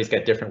 everybody's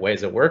got different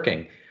ways of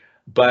working,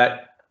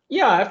 but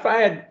yeah, if I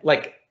had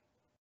like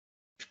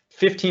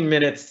 15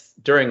 minutes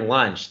during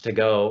lunch to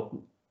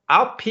go,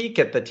 I'll peek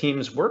at the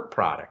team's work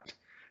product,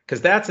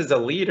 because that's, as a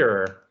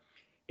leader,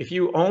 if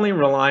you only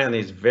rely on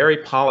these very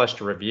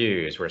polished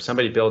reviews where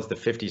somebody builds the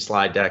 50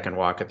 slide deck and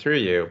walk it through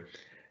you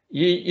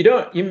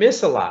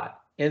miss a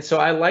lot. And so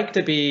I like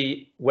to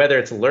be, whether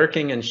it's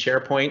lurking in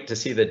SharePoint to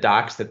see the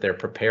docs that they're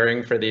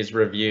preparing for these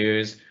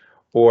reviews,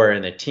 or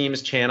in the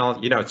Teams channel.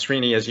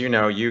 Srini, as you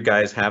know, you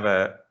guys have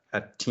a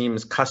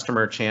Teams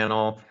customer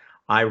channel.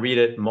 I read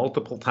it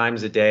multiple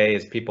times a day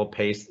as people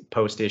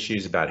post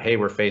issues about, hey,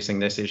 we're facing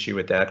this issue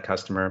with that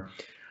customer.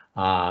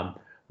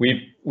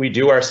 We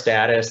do our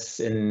status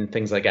in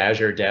things like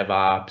Azure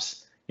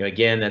DevOps.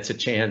 Again, that's a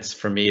chance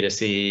for me to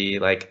see,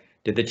 like,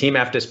 did the team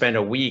have to spend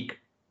a week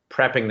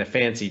prepping the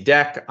fancy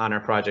deck on our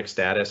project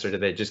status, or do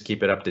they just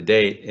keep it up to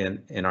date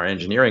in our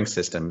engineering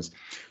systems?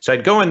 So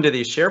I'd go into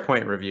these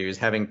SharePoint reviews,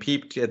 having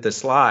peeped at the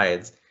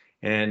slides,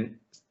 and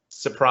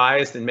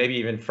surprised and maybe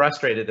even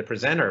frustrated the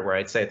presenter, where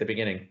I'd say at the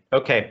beginning,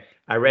 okay,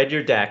 I read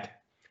your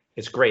deck.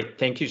 It's great.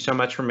 Thank you so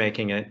much for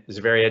making it. It's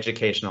very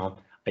educational.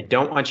 I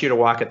don't want you to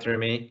walk it through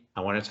me.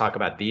 I want to talk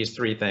about these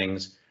 3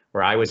 things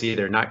where I was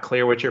either not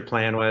clear what your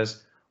plan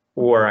was,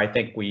 or I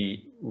think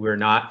we're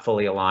not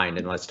fully aligned,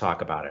 and let's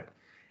talk about it.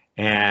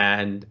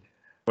 And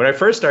when I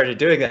first started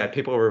doing that,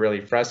 people were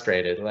really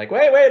frustrated. Like,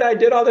 wait, I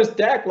did all this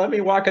deck. Let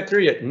me walk it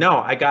through you. No,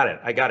 I got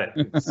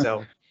it.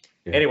 So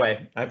yeah.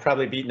 Anyway, I've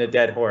probably beaten a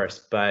dead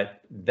horse,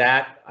 but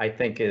that, I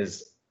think,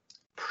 is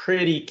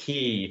pretty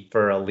key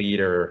for a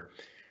leader,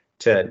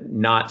 to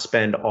not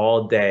spend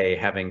all day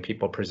having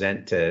people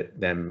present to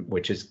them,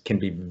 which can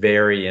be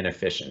very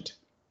inefficient.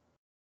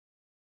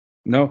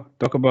 No,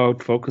 talk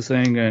about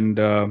focusing and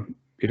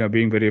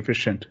being very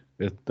efficient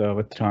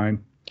with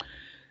time.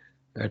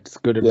 That's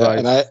good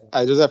advice. Yeah, and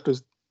I just have to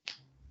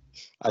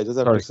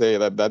say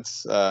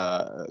that's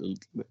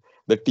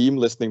the team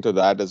listening to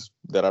that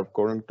there are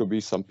going to be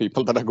some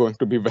people that are going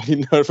to be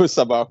very nervous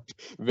about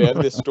where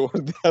they store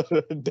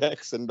their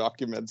decks and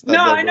documents.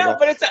 No, I know,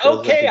 but it's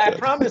okay. I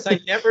promise I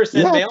never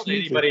sent mail to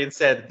anybody and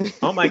said,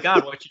 oh my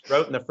God, what you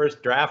wrote in the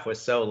first draft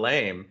was so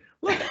lame.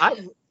 Look,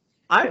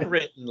 I've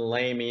written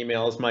lame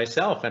emails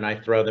myself, and I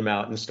throw them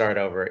out and start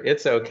over.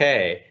 It's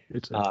okay.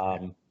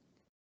 The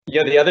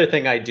other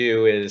thing I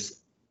do is,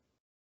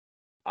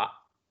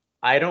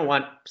 I don't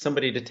want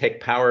somebody to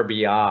take Power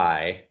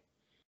BI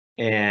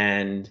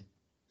and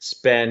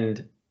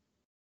spend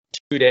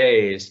 2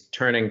 days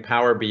turning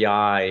Power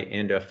BI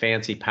into a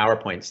fancy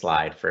PowerPoint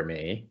slide for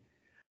me.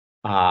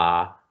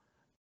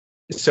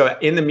 So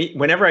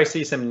whenever I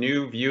see some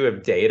new view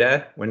of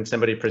data, when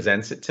somebody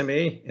presents it to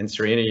me, and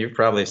Serena, you've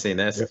probably seen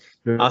this,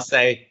 yeah. I'll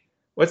say,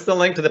 what's the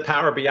link to the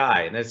Power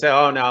BI? And they say,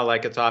 oh no,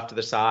 like it's off to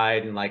the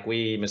side, and like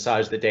we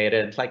massage the data.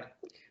 It's like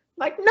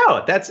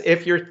no,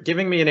 if you're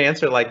giving me an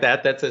answer like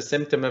that, that's a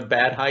symptom of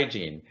bad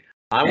hygiene.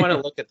 I want to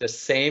look at the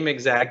same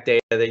exact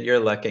data that you're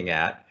looking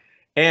at.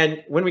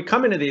 And when we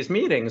come into these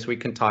meetings, we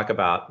can talk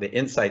about the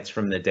insights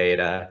from the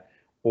data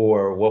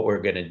or what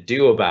we're going to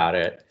do about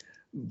it.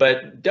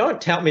 But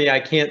don't tell me I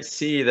can't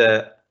see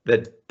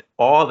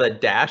all the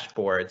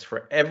dashboards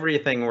for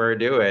everything we're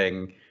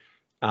doing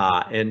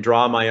and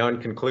draw my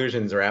own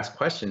conclusions or ask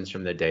questions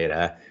from the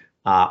data.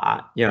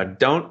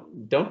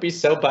 Don't be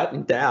so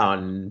buttoned down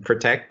and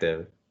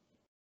protective.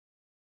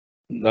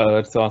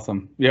 That's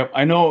awesome. Yeah,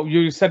 I know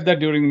you said that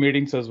during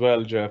meetings as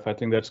well, Jeff. I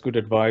think that's good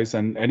advice.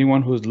 And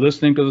anyone who's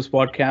listening to this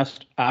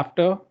podcast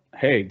after,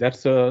 hey,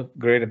 that's a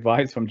great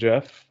advice from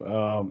Jeff.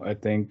 I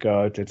think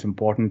it's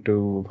important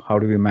to how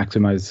do we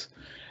maximize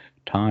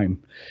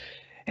time.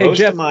 Hey, Most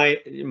Jeff.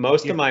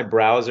 of my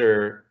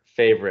browser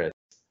favorites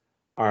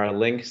are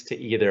links to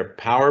either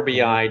Power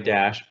BI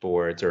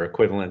dashboards or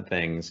equivalent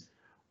things,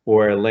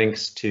 or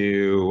links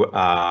to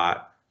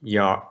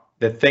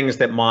the things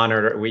that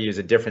monitor. We use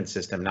a different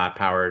system, not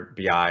Power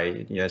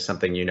BI.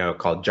 Something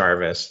called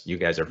Jarvis. You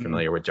guys are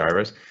familiar with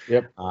Jarvis.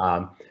 Yep.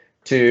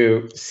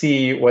 To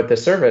see what the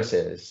service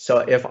is. So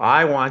if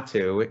I want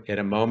to, at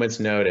a moment's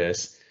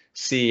notice,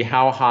 see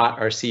how hot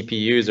our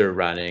CPUs are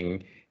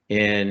running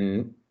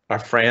in our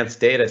France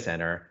data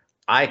center,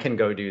 I can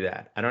go do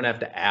that. I don't have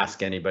to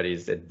ask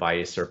anybody's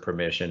advice or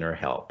permission or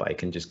help. I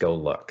can just go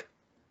look.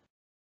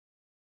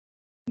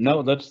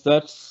 No,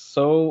 that's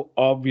so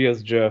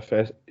obvious, Jeff.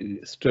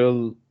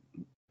 Still,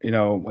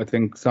 I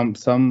think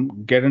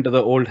some get into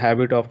the old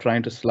habit of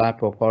trying to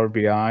slap a Power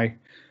BI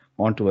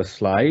onto a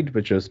slide,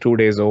 which is 2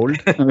 days old.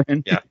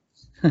 Yeah.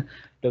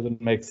 Doesn't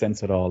make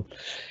sense at all.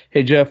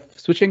 Hey, Jeff,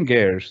 switching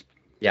gears.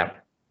 Yeah.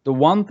 The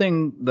one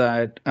thing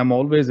that I'm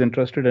always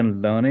interested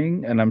in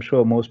learning, and I'm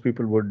sure most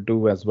people would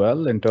do as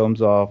well, in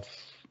terms of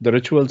the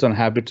rituals and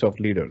habits of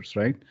leaders,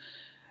 right?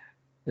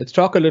 Let's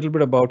talk a little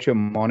bit about your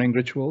morning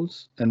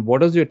rituals and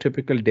what does your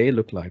typical day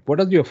look like? What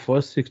does your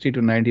first 60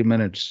 to 90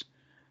 minutes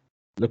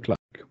look like?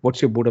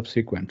 What's your boot up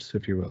sequence,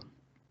 if you will?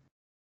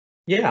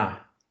 Yeah.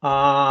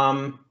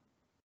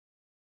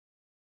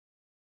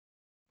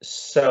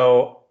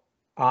 So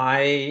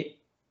I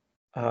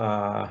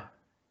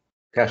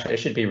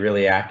should be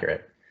really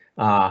accurate.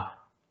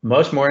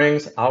 Most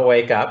mornings I'll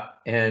wake up,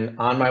 and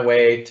on my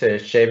way to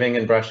shaving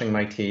and brushing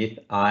my teeth,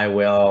 I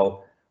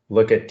will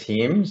look at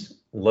Teams,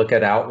 look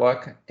at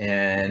Outlook,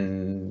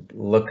 and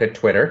look at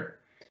Twitter,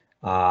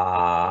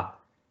 and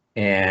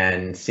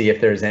see if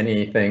there's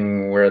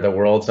anything where the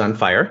world's on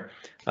fire,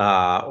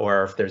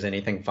 or if there's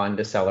anything fun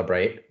to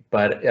celebrate.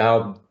 But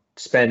I'll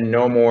spend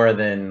no more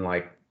than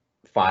like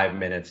 5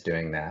 minutes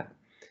doing that.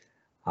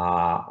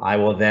 I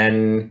will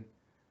then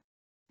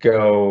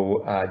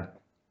go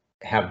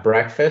have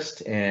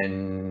breakfast,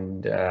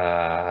 and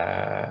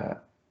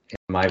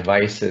my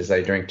vice is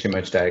I drink too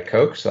much Diet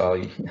Coke, so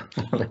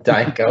I'll have a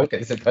Diet Coke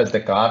as opposed to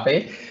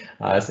coffee,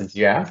 since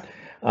you asked.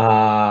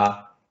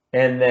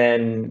 And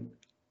then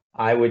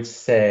I would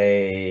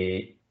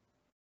say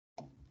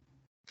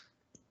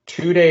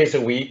 2 days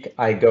a week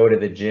I go to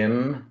the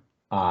gym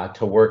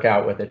to work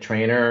out with a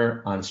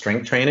trainer on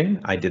strength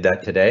training. I did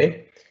that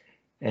today.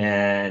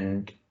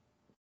 And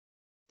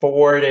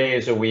 4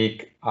 days a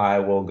week I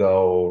will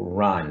go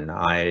run.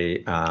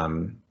 I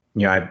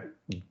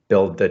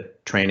build the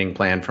training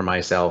plan for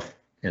myself,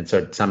 and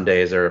so some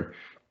days are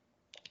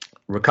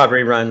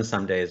recovery runs,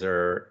 some days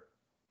are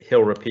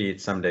hill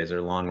repeats, some days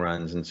are long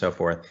runs, and so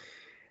forth.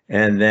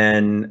 And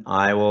then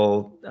I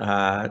will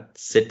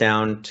sit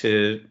down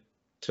to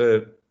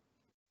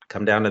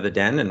come down to the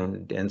den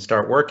and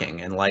start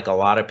working. And like a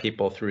lot of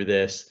people through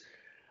this,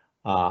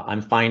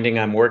 I'm finding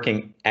I'm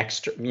working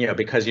extra,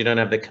 because you don't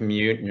have the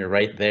commute and you're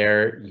right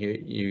there.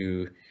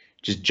 You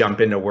just jump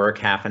into work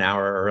half an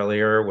hour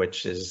earlier,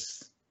 which is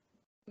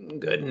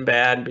good and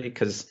bad,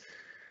 because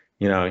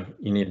you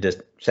need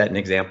to set an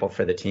example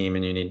for the team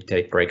and you need to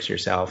take breaks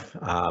yourself.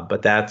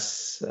 But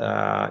that's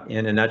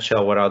in a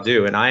nutshell what I'll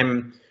do.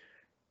 And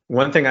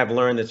one thing I've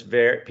learned that's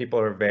people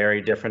are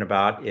very different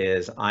about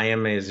is I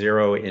am a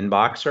zero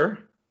inboxer.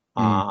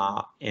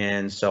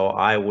 And so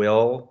I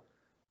will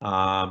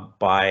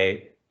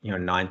by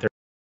 9:30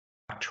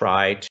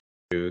 try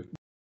to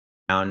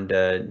found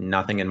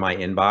nothing in my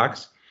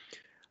inbox.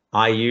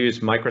 I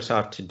use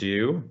Microsoft To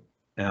Do,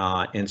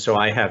 and so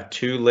I have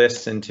 2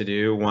 lists in To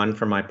Do, one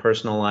for my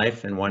personal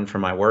life and one for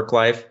my work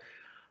life.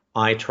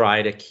 I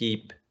try to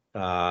keep,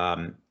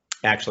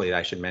 actually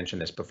I should mention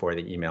this before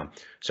the email.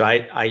 So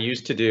I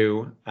use To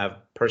Do, have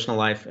personal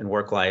life and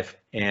work life,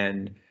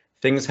 and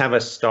things have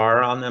a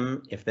star on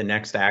them if the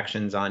next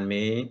action's on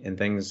me, and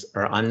things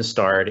are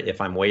unstarred if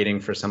I'm waiting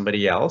for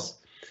somebody else.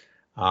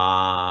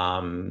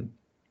 And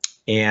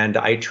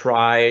I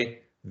try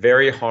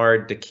very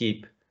hard to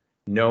keep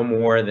no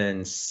more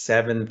than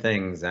 7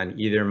 things on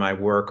either my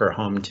work or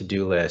home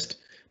to-do list,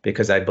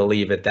 because I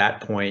believe at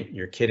that point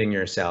you're kidding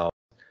yourself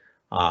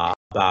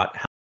about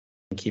how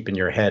you can keep in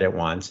your head at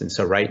once. And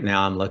so right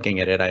now I'm looking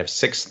at it. I have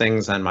 6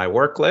 things on my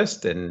work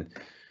list and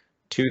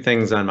 2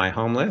 things on my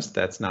home list.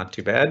 That's not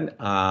too bad.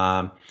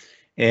 Now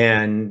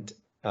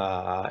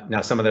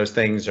some of those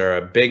things are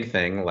a big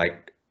thing,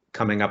 like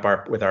coming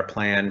up with our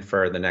plan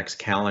for the next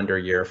calendar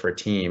year for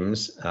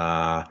Teams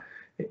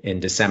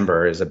in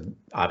December is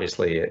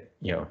obviously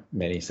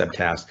many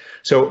subtasks.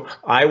 So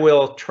I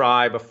will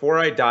try, before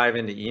I dive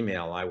into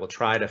email, I will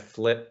try to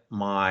flip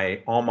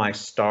all my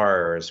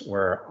stars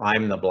where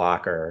I'm the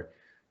blocker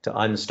to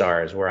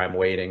unstars where I'm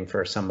waiting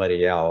for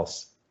somebody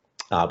else.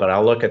 But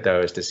I'll look at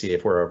those to see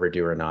if we're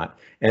overdue or not.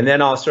 And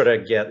then I'll sort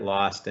of get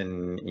lost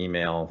in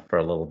email for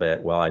a little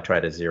bit while I try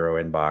to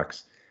zero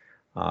inbox.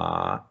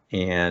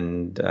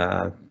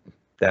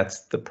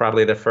 That's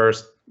probably the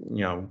first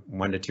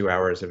 1 to 2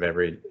 hours of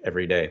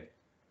every day.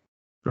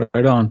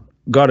 Right on.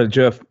 Got it,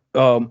 Jeff.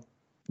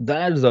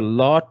 There's a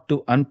lot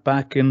to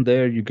unpack in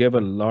there. You gave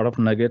a lot of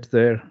nuggets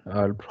there.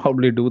 I'll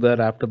probably do that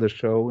after the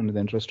show in the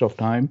interest of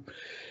time.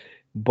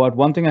 But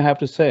one thing I have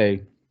to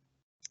say,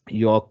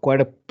 you're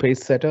quite a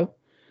pace setter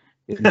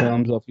in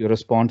terms of your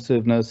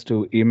responsiveness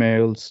to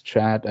emails,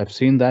 chat. I've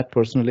seen that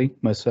personally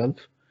myself.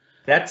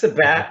 That's a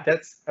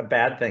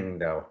bad thing,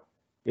 though.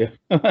 Yeah.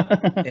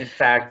 In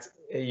fact,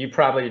 you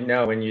probably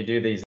know when you do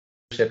these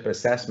leadership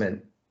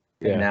assessment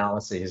Yeah.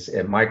 analyses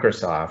at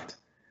Microsoft.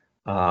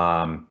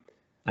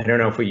 I don't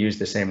know if we use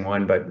the same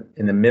one, but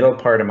in the middle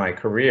part of my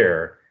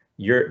career,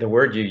 the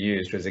word you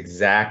used was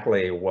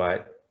exactly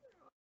what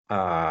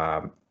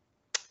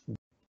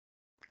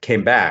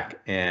came back,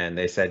 and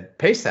they said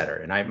pace setter,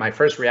 and my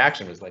first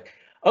reaction was like,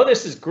 oh,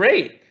 this is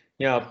great.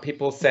 You know,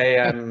 people say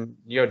I'm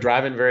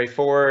driving very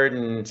forward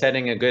and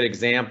setting a good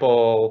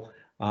example,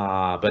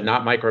 but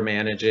not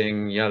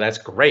micromanaging. You know, that's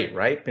great,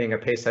 right? Being a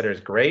pace setter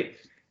is great.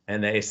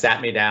 And they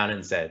sat me down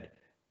and said,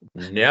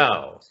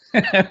 no,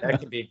 that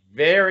can be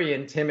very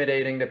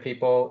intimidating to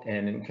people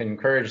and can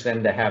encourage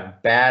them to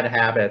have bad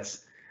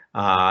habits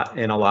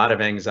and a lot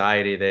of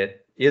anxiety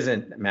that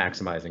isn't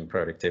maximizing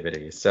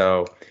productivity.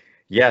 So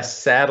yes,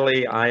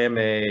 sadly, I am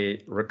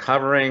a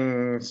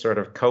recovering sort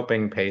of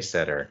coping pace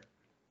setter.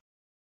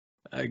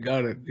 I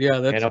got it. Yeah,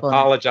 that's and funny.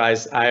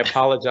 I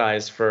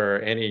apologize for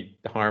any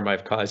harm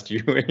I've caused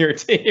you and your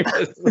team.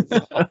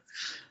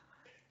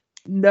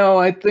 No,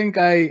 I think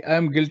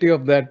I'm guilty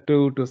of that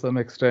too, to some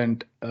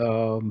extent.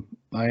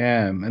 I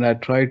am, and I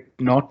try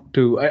not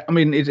to. I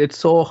mean, it's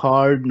so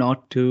hard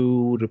not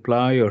to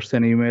reply or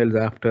send emails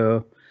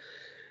after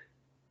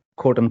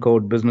quote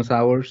unquote business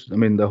hours. I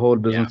mean, the whole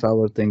business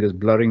hour thing is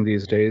blurring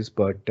these days,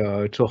 but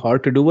it's so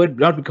hard to do it.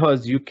 Not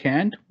because you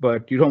can't,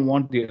 but you don't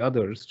want the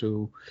others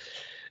to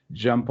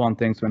jump on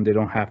things when they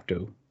don't have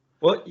to.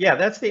 Well, yeah,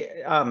 that's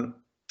the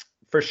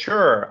for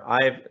sure.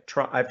 I've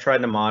tried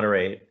to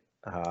moderate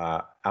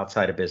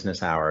outside of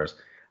business hours.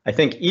 I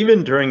think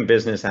even during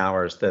business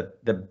hours,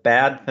 the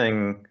bad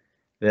thing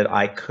that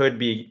I could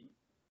be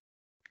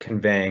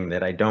conveying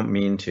that I don't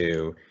mean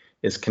to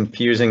is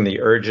confusing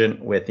the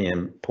urgent with the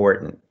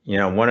important. You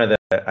know, one of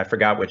the, I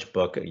forgot which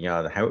book, you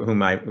know, Who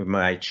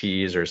Might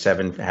Cheese or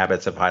 7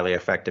 Habits of Highly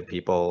Effective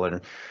People.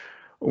 And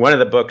one of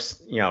the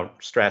books, you know,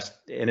 stressed,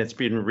 and it's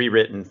been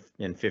rewritten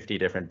in 50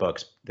 different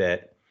books,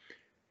 that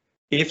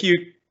if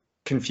you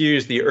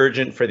confuse the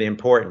urgent for the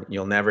important,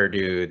 you'll never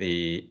do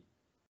the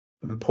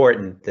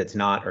important that's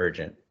not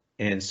urgent.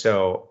 And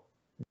so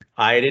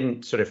I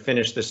didn't sort of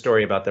finish the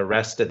story about the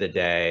rest of the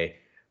day,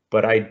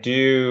 but I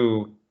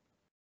do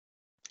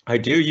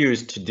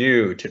use to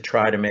do to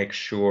try to make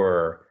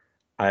sure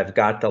I've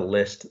got the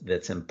list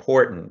that's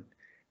important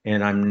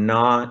and I'm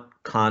not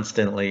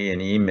constantly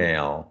in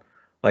email.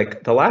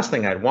 Like the last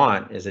thing I'd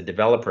want is a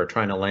developer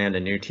trying to land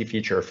a new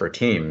feature for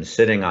Teams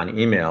sitting on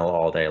email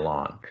all day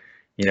long.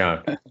 You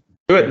know,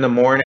 do it in the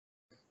morning,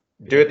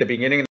 do it at the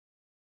beginning of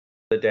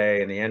the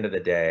day and the end of the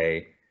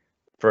day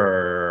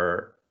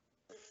for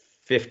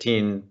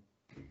 15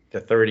 to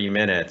 30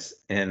 minutes,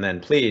 and then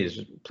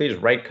please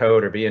write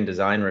code or be in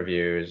design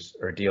reviews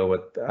or deal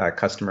with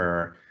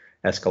customer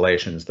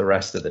escalations the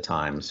rest of the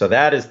time. So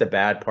that is the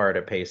bad part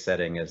of pace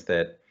setting, is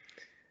that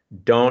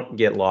don't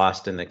get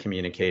lost in the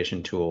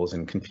communication tools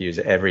and confuse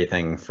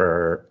everything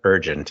for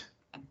urgent.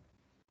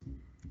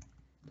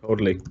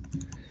 Totally.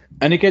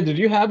 Aniket, did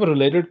you have a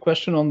related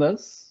question on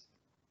this?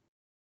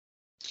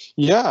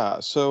 Yeah,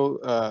 so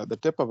the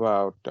tip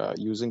about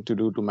using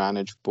To-Do to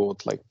manage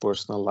both like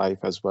personal life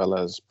as well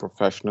as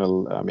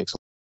professional makes.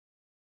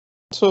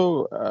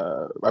 So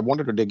I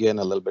wanted to dig in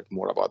a little bit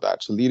more about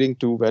that. So leading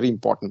to very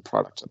important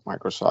products at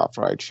Microsoft,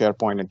 right?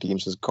 SharePoint and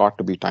Teams has got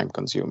to be time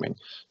consuming.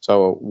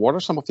 So what are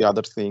some of the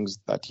other things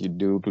that you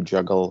do to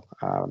juggle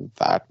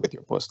that with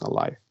your personal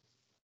life?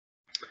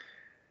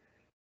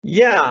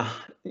 Yeah,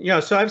 you know,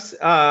 so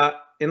I've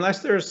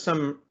unless there's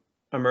some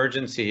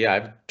emergency,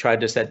 I've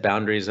tried to set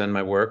boundaries on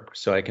my work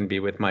so I can be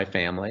with my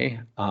family.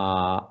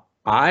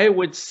 I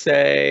would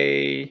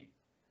say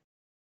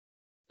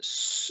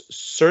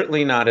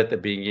certainly not at the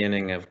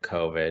beginning of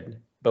COVID,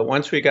 but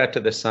once we got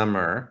to the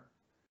summer,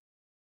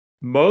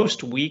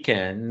 most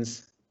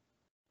weekends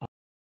I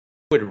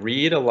would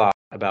read a lot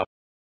about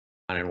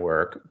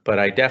work, but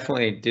I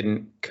definitely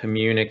didn't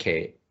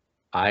communicate.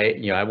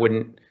 I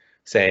wouldn't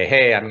say,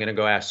 hey, I'm going to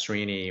go ask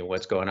Srini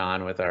what's going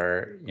on with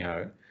our,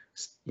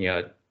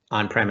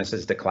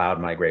 on-premises to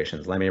cloud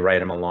migrations. Let me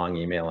write him a long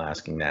email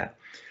asking that.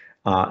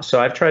 So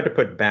I've tried to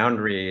put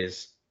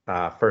boundaries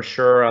for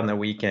sure on the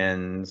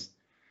weekends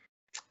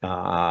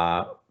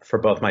for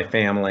both my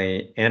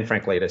family and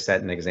frankly to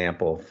set an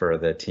example for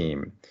the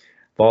team.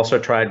 I've also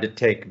tried to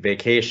take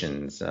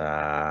vacations.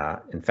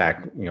 In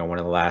fact, one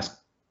of the last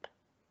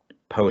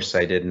posts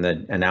I did in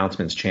the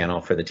announcements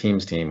channel for the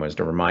Teams team was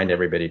to remind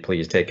everybody,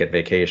 please take a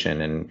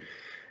vacation. And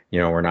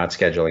we're not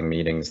scheduling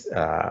meetings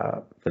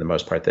for the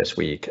most part this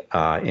week.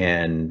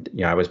 And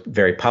I was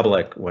very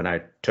public when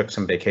I took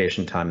some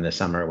vacation time this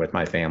summer with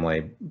my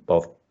family,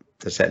 both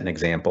to set an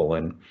example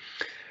and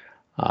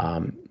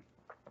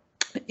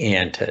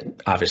and to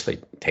obviously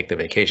take the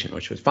vacation,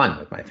 which was fun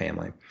with my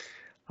family.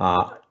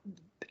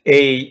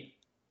 A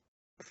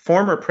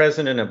former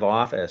president of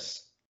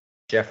Office,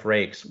 Jeff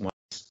Rakes,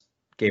 once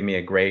gave me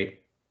a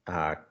great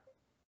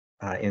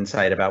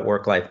insight about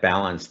work-life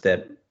balance,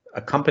 that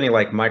a company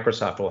like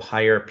Microsoft will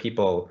hire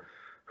people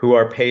who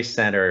are pace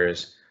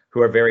setters,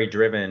 who are very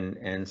driven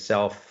and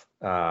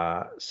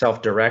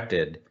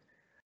self-directed,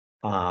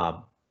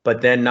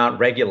 but then not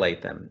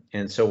regulate them.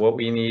 And so what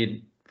we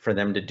need for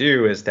them to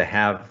do is to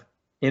have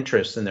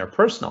interests in their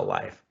personal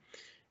life.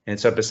 And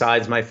so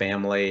besides my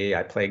family,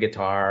 I play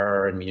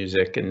guitar and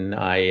music, and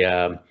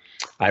I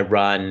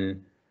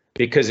run,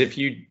 because if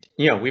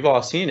we've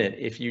all seen it,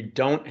 if you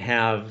don't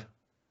have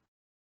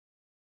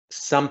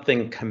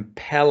something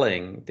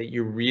compelling that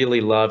you really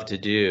love to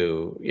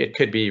do, it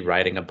could be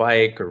riding a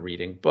bike or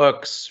reading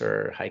books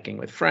or hiking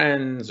with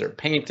friends or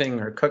painting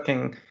or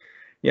cooking.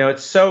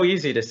 It's so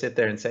easy to sit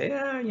there and say,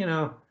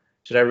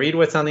 should I read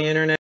what's on the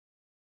internet?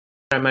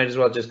 I might as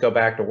well just go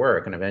back to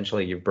work, and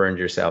eventually you've burned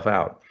yourself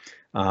out.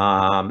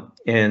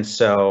 And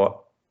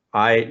so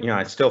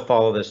I still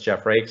follow this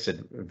Jeff Rakes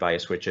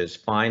advice, which is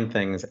find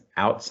things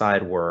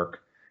outside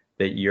work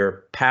that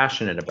you're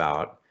passionate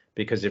about,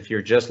 because if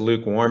you're just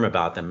lukewarm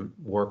about them,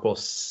 work will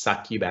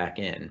suck you back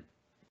in.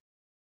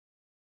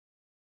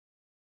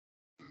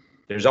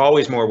 There's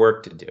always more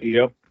work to do.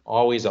 Yep.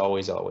 Always,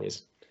 always,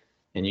 always.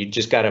 And you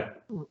just got to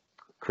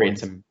create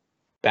some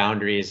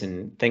boundaries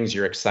and things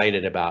you're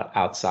excited about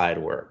outside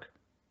work.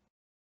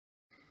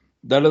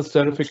 That is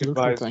terrific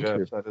Absolutely. advice, Thank Jeff.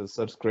 you.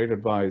 That's great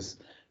advice.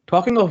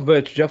 Talking of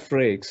which, Jeff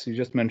Rakes, you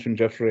just mentioned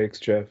Jeff Rakes,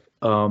 Jeff.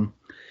 Who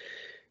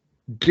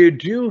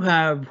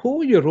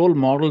were your role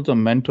models or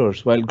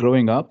mentors while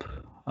growing up?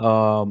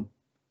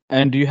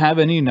 And do you have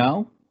any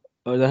now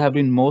that have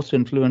been most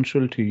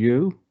influential to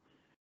you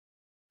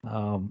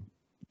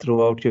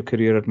throughout your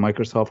career at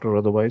Microsoft or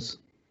otherwise?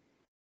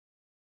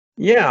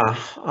 Yeah,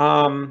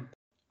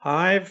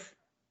 I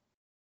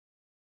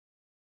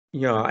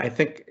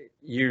think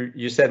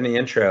you said in the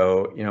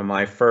intro,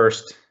 my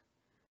first,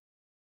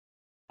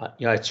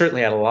 I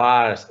certainly had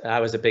I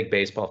was a big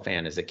baseball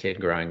fan as a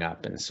kid growing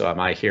up. And so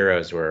my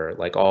heroes were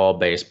like all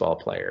baseball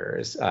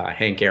players.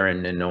 Hank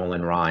Aaron and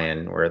Nolan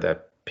Ryan were the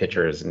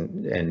pitchers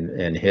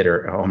and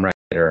home run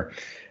hitter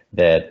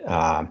that,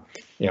 I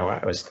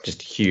was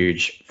just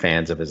huge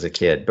fans of as a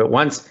kid. But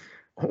once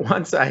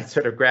I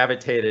sort of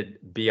gravitated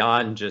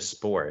beyond just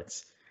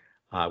sports,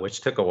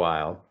 which took a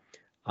while,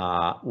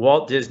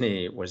 Walt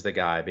Disney was the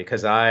guy,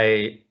 because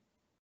I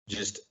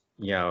just,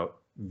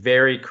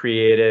 very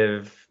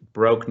creative,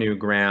 broke new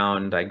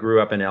ground. I grew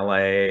up in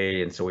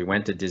LA, and so we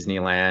went to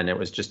Disneyland. It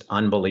was just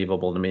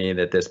unbelievable to me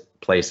that this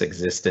place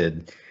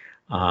existed.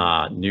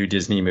 New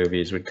Disney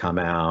movies would come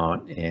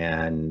out,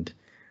 and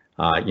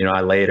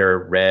I later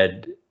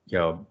read,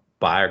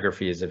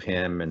 biographies of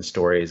him and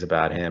stories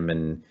about him,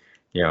 and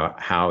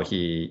how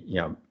he,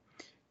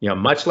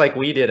 much like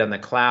we did on the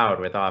cloud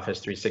with Office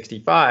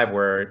 365,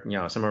 where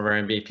some of our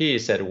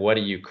MVPs said, "What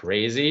are you,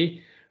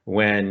 crazy?"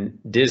 When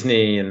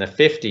Disney in the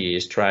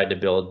 50s tried to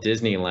build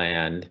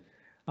Disneyland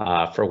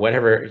for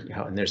whatever,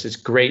 and there's this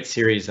great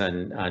series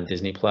on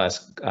Disney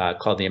Plus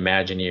called The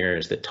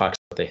Imagineers that talks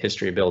about the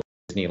history of building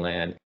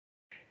Disneyland.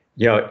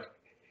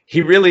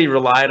 He really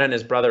relied on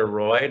his brother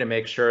Roy to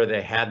make sure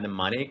they had the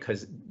money,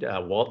 because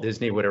Walt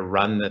Disney would have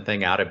run the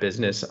thing out of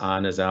business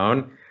on his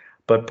own.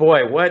 But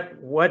boy,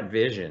 what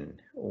vision,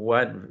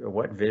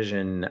 what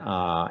vision,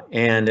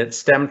 and it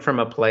stemmed from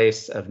a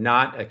place of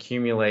not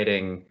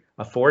accumulating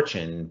a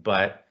fortune,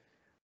 but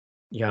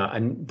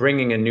and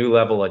bringing a new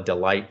level of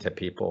delight to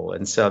people.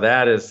 And so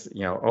that is,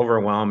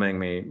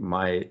 overwhelmingly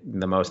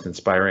the most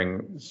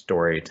inspiring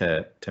story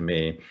to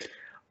me.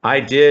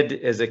 I did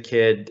as a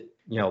kid,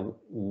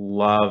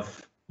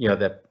 love,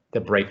 the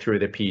breakthrough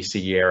of the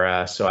PC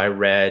era. So I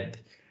read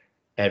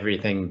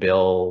everything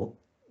Bill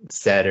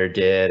said or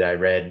did. I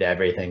read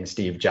everything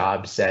Steve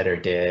Jobs said or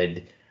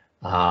did.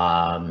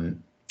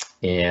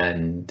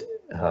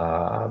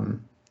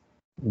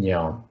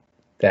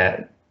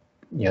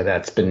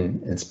 That's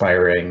been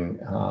inspiring.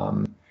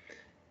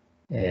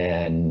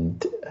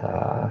 And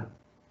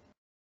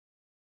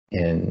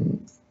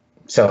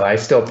so I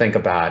still think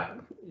about,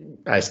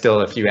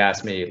 if you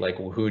ask me, like,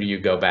 who do you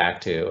go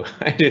back to?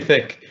 I do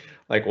think,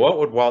 like, what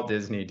would Walt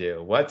Disney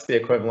do? What's the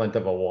equivalent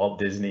of a Walt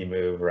Disney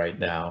move right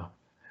now,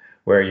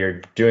 where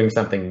you're doing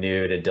something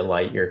new to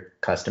delight your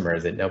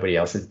customers that nobody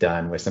else has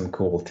done with some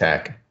cool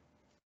tech?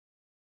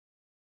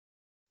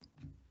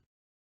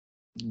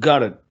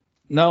 Got it.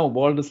 No,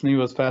 Walt Disney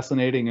was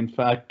fascinating. In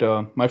fact,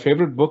 my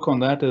favorite book on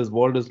that is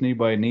Walt Disney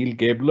by Neil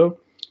Gabler.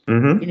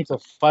 I think it's a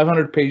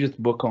 500 pages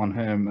book on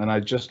him, and I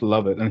just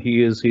love it. And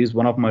he's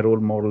one of my role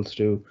models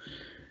too.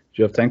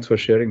 Jeff, thanks for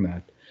sharing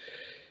that.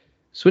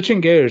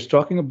 Switching gears,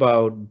 talking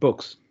about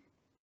books.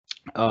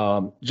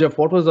 Jeff,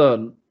 what was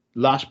the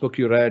last book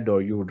you read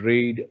or you would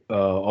read?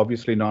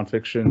 Obviously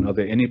nonfiction. Are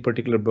there any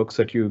particular books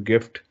that you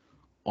gift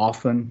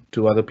often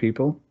to other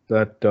people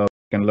that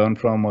can learn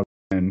from or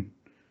can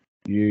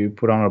you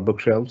put on our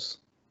bookshelves?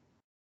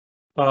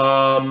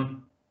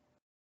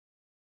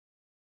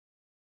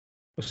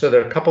 So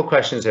there are a couple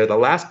questions there. The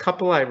last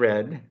couple I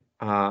read,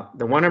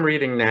 the one I'm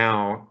reading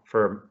now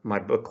for my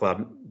book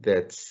club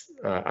that's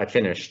I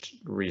finished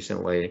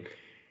recently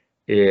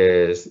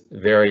is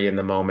very in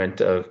the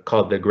moment of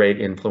called The Great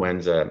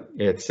Influenza.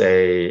 It's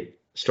a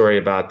story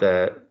about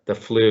the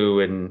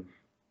flu in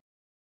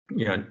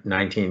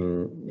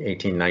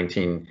 1918,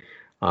 19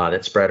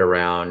 that spread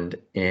around.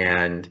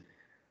 And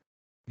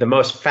the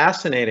most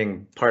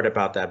fascinating part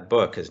about that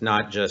book is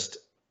not just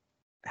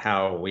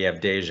how we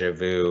have deja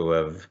vu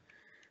of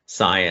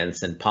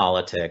science and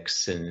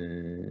politics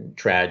and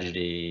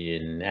tragedy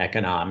and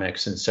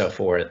economics and so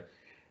forth.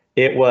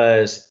 It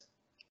was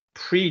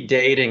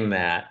predating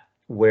that,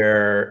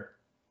 where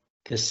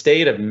the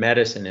state of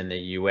medicine in the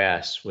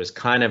US was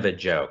kind of a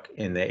joke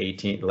in the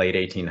late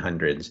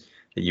 1800s,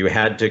 that you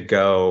had to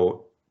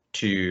go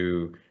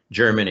to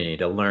Germany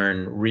to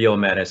learn real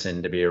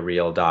medicine to be a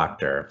real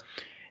doctor.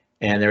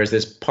 And there was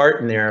this part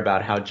in there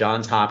about how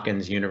Johns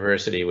Hopkins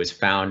University was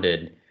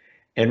founded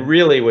and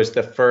really was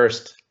the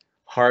first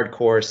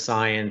hardcore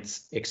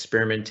science,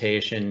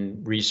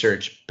 experimentation,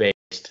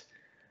 research-based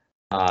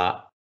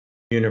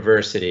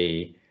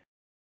university.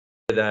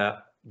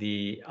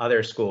 The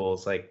other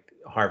schools like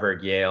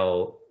Harvard,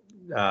 Yale,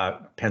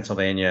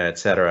 Pennsylvania, et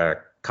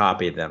cetera,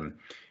 copied them.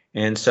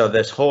 And so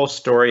this whole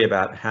story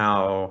about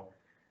how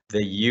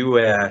the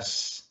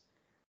US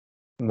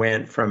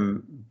went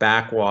from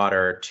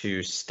backwater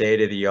to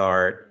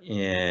state-of-the-art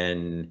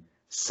in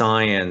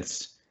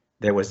science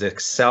that was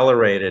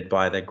accelerated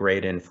by the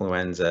Great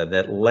Influenza,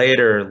 that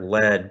later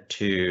led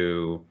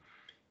to,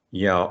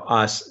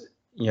 us,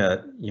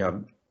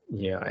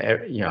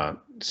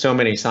 so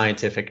many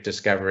scientific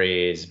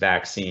discoveries,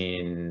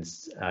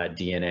 vaccines,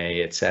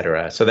 DNA, et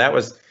cetera. So that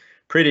was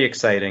pretty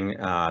exciting.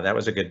 That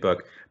was a good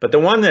book. But the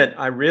one that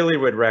I really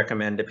would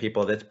recommend to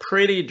people that's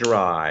pretty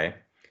dry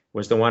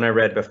was the one I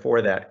read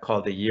before that,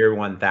 called The Year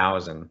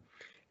 1000.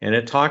 And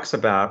it talks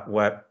about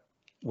what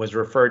was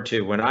referred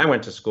to when I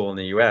went to school in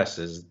the US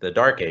as the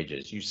Dark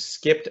Ages. You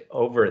skipped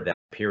over that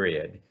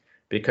period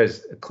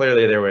because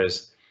clearly there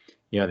was,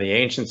 the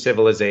ancient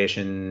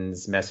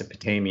civilizations,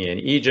 Mesopotamia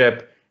and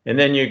Egypt, and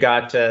then you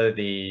got to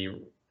the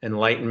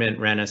Enlightenment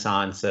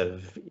Renaissance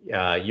of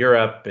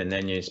Europe, and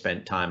then you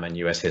spent time on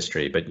US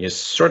history, but you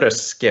sort of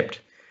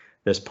skipped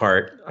this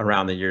part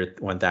around the year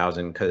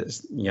 1000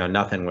 because,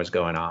 nothing was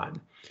going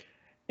on.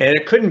 And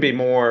it couldn't be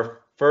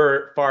more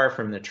far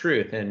from the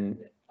truth. And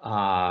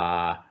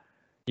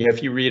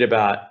if you read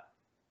about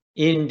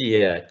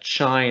India,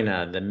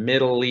 China, the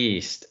Middle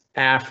East,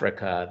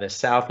 Africa, the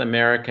South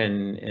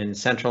American and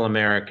Central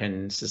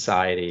American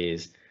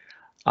societies,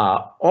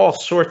 all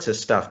sorts of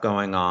stuff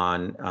going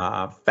on,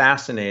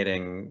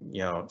 fascinating,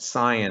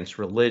 science,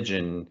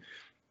 religion,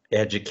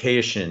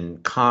 education,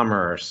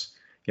 commerce,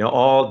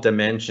 all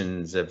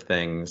dimensions of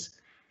things.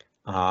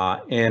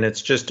 And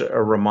it's just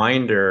a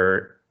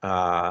reminder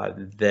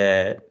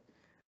that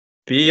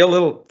be a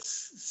little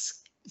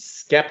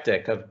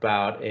skeptic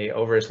about a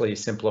overly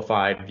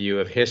simplified view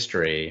of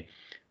history,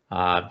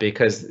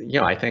 because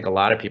I think a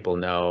lot of people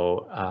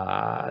know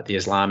the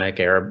Islamic,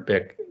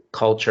 Arabic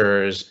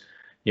cultures,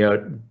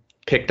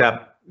 picked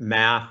up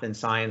math and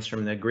science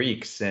from the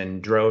Greeks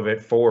and drove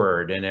it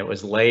forward, and it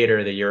was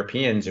later the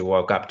Europeans who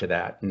woke up to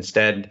that.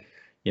 Instead,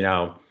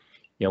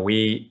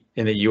 we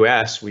in the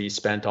U.S. we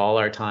spent all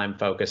our time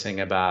focusing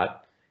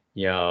about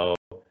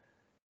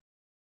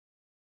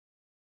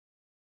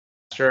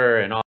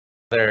and all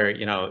other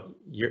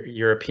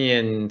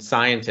European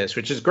scientists,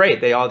 which is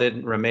great. They all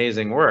did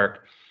amazing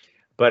work.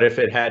 But if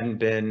it hadn't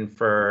been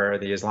for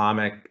the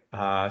Islamic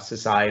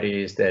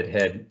societies that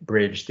had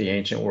bridged the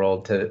ancient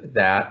world to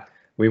that,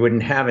 we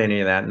wouldn't have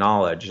any of that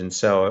knowledge. And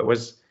so it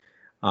was,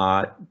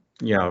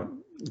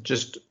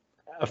 just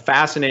a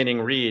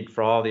fascinating read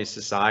for all these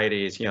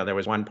societies. There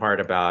was one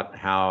part about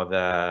how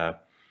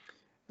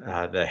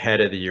the head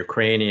of the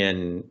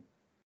Ukrainian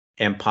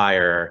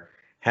empire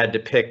had to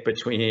pick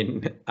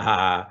between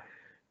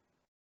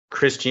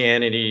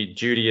Christianity,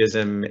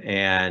 Judaism,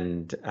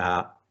 and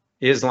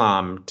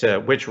Islam to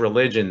which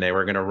religion they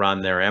were going to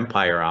run their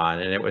empire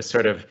on. And it was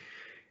sort of,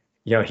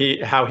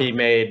 how he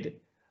made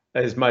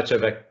as much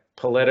of a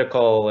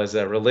political as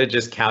a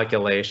religious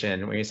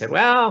calculation when he said,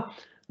 well,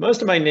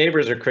 most of my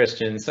neighbors are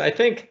Christians, so I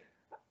think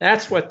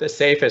that's what the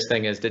safest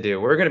thing is to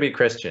do. We're going to be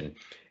Christian.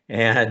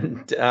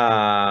 And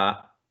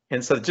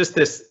so just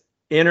this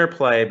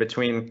interplay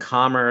between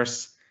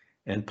commerce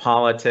and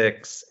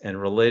politics and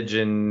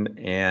religion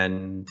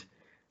and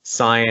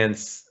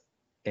science,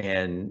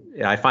 and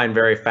I find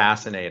very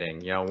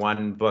fascinating.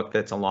 One book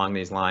that's along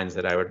these lines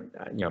that I would,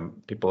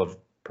 people have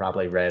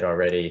probably read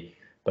already,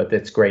 but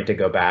that's great to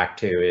go back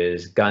to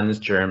is Guns,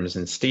 Germs,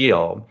 and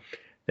Steel,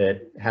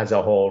 that has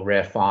a whole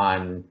riff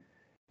on,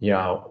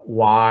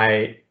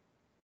 why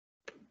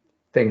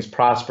things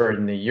prospered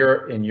in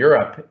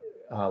Europe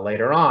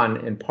later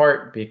on, in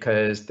part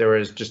because there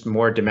was just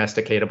more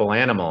domesticatable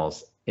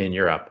animals in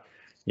Europe.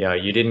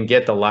 You didn't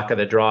get the luck of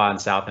the draw in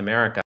South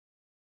America.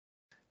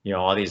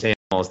 All these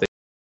animals that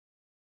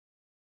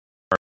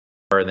are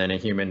more than a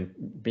human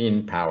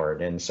being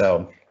powered. And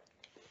so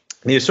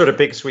These sort of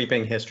big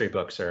sweeping history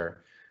books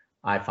are,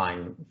 I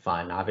find,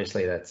 fun.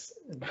 Obviously, that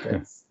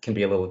can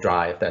be a little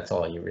dry if that's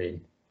all you read.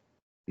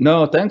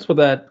 No, thanks for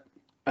that.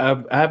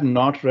 I have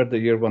not read The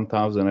Year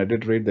 1000. I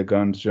did read The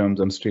Guns, Germs,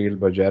 and Steel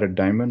by Jared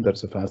Diamond.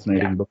 That's a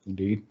fascinating book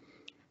indeed.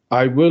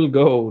 I will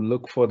go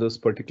look for this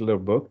particular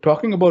book.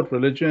 Talking about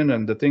religion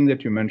and the thing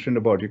that you mentioned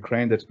about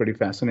Ukraine, that's pretty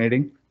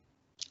fascinating.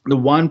 The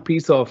one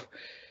piece of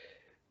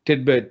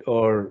tidbit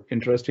or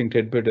interesting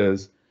tidbit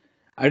is,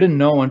 I didn't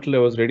know until I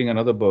was reading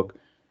another book.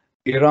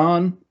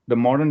 Iran, the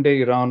modern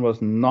day Iran,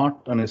 was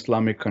not an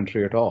Islamic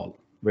country at all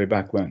way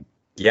back when.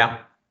 Yeah.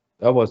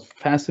 That was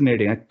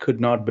fascinating. I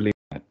could not believe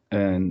that.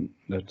 And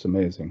that's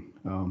amazing.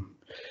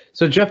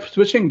 So Jeff,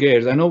 switching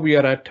gears, I know we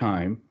are at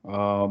time.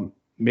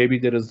 Maybe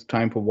there is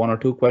time for one or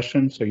two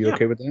questions. Are you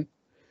okay with that?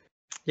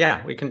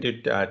 Yeah, we can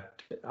do,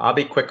 I'll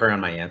be quicker on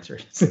my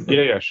answers.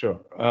 Yeah, sure.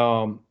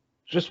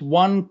 Just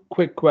one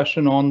quick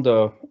question on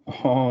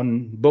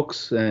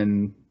books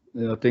and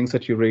things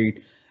that you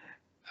read.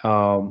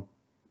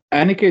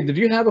 Aniket, did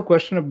you have a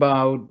question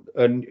about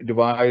a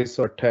device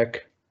or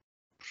tech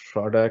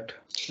product,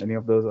 any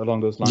of those along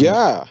those lines?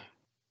 Yeah.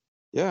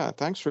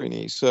 Thanks,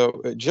 Rini.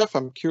 So, Jeff,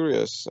 I'm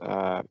curious.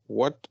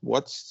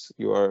 What's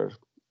your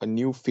a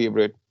new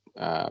favorite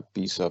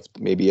piece of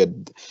maybe a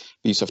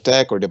piece of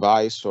tech or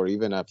device, or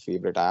even a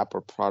favorite app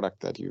or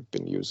product that you've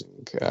been using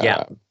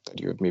that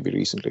you have maybe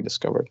recently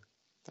discovered?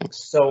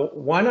 Thanks. So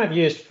one I've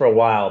used for a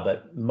while,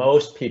 but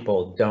most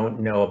people don't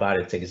know about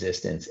its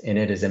existence, and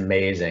it is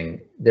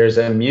amazing. There's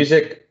a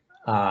music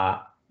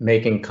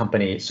making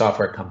company,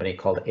 software company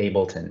called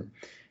Ableton,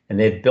 and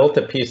they've built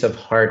a piece of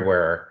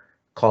hardware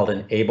called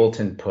an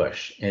Ableton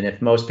Push. And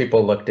if most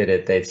people looked at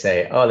it, they'd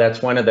say, oh,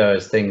 that's one of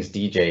those things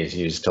DJs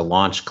use to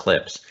launch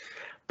clips.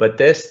 But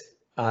this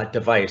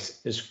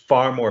device is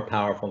far more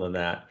powerful than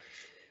that.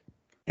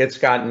 It's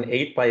got an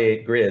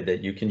 8x8 grid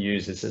that you can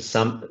use as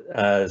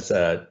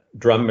a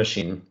drum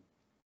machine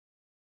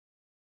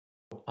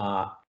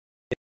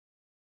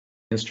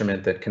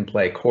instrument that can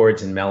play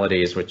chords and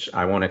melodies, which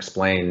I won't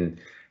explain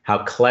how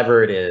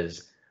clever it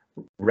is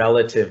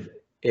relative.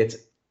 It's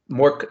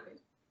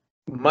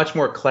much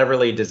more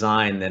cleverly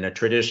designed than a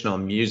traditional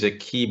music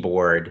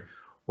keyboard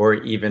or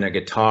even a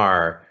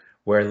guitar,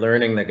 where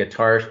learning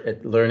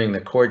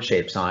the chord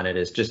shapes on it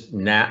is just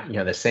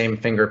the same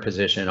finger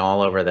position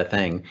all over the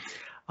thing.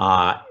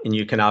 And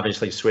you can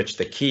obviously switch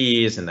the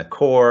keys and the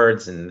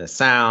chords and the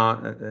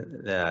sound,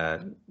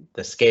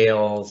 the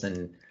scales,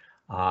 and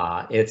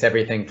it's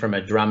everything from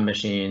a drum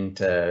machine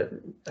to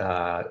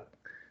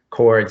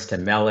chords to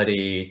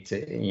melody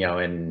to,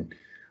 and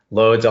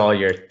loads all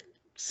your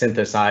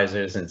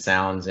synthesizers and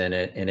sounds in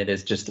it. And it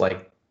is just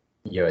like,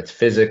 it's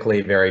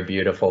physically very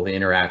beautiful. The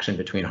interaction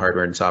between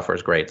hardware and software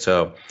is great.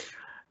 So,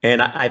 and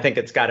I think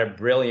it's got a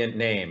brilliant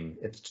name.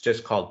 It's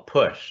just called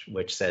Push,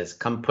 which says,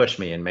 come push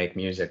me and make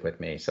music with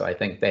me. So I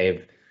think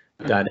they've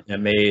done an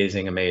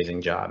amazing,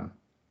 amazing job.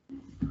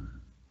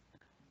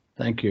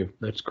 Thank you.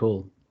 That's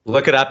cool.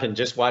 Look it up and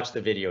just watch the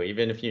video.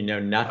 Even if you know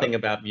nothing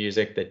about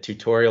music, the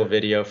tutorial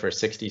video for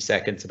 60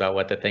 seconds about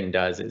what the thing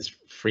does is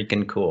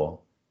freaking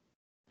cool.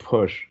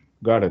 Push.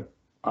 Got it.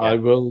 Yeah. I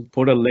will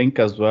put a link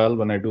as well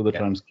when I do the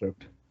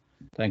transcript.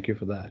 Thank you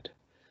for that.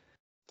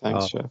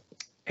 Thanks, Jeff.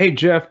 Hey,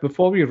 Jeff,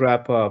 before we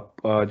wrap up,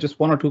 just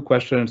one or two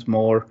questions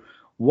more.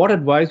 What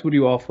advice would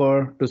you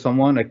offer to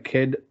someone, a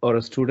kid or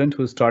a student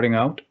who's starting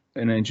out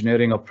in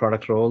engineering or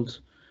product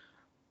roles?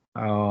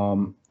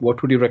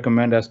 What would you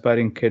recommend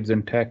aspiring kids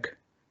in tech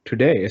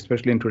today,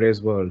 especially in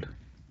today's world?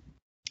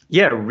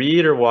 Yeah,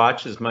 read or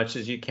watch as much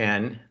as you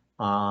can.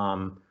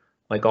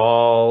 Like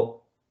all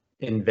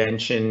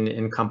invention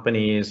in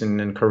companies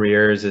and in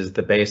careers is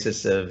the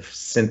basis of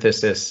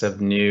synthesis of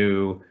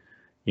new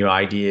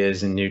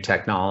ideas and new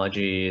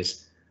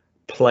technologies.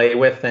 Play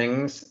with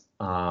things.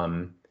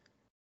 When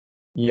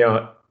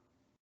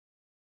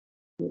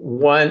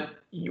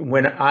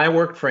I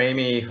worked for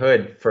Amy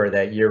Hood for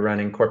that year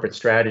running corporate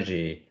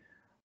strategy,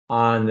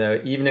 on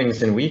the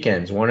evenings and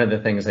weekends, one of the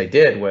things I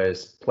did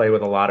was play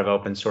with a lot of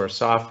open source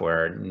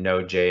software,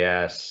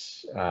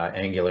 Node.js,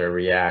 Angular,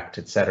 React,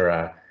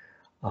 etc.,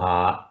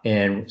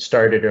 and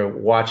started to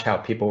watch how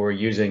people were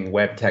using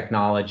web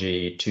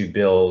technology to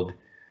build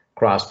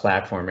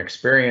cross-platform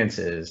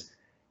experiences.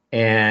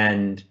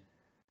 And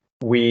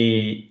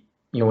we,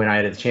 when I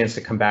had a chance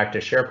to come back to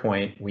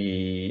SharePoint,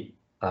 we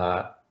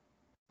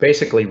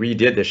basically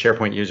redid the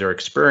SharePoint user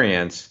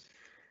experience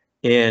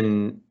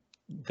in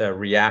the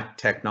React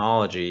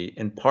technology,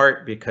 in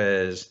part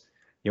because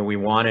we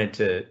wanted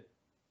to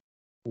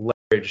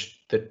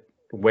leverage the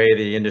way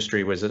the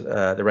industry was,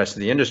 the rest of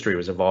the industry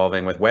was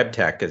evolving with web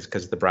tech, is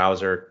because the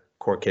browser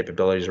core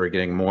capabilities were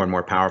getting more and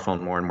more powerful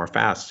and more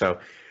fast. So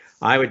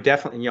I would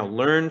definitely,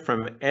 learn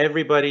from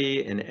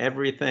everybody and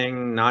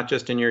everything, not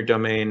just in your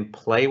domain.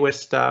 Play with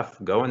stuff,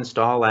 go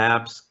install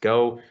apps,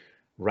 go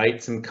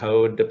write some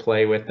code to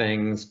play with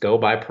things, go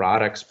buy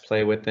products,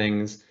 play with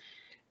things.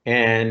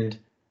 And,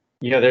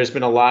 there's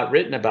been a lot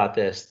written about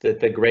this, that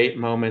the great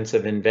moments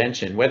of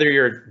invention, whether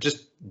you're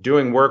just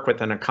doing work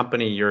within a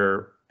company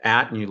you're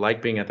at and you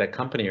like being at that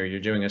company or you're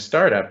doing a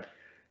startup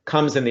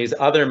comes in these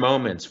other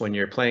moments when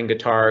you're playing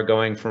guitar,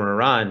 going for a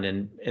run,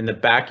 and in the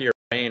back of your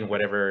brain,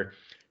 whatever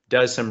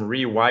does some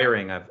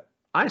rewiring of,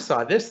 I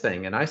saw this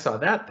thing and I saw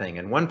that thing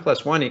and 1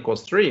 + 1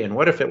 = 3. And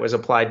what if it was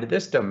applied to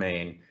this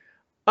domain?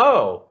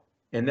 Oh,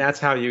 and that's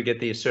how you get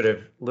these sort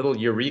of little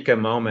eureka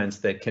moments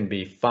that can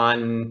be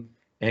fun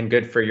and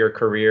good for your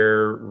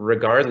career,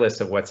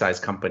 regardless of what size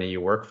company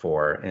you work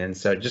for. And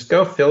so just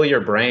go fill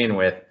your brain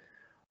with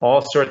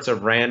all sorts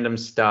of random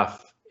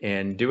stuff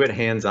and do it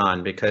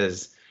hands-on,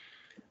 because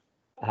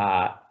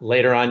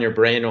later on your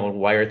brain will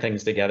wire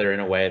things together in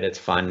a way that's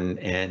fun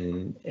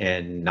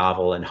and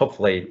novel and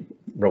hopefully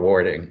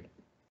rewarding.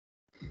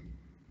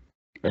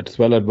 That's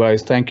well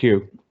advised. Thank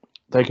you.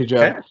 Thank you,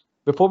 Jeff. Okay.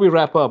 Before we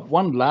wrap up,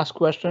 one last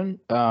question.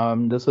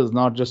 This is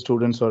not just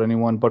students or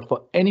anyone, but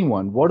for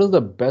anyone, what is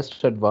the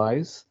best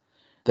advice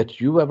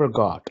that you ever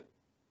got?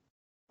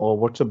 Or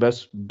what's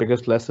the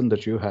biggest lesson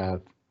that you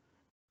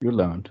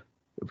learned,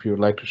 if you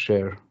would like to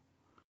share?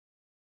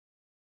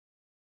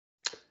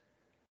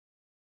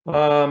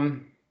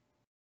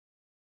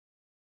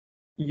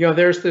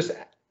 There's this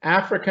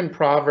African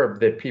proverb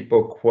that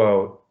people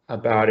quote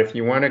about, if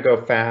you want to go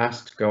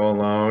fast, go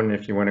alone.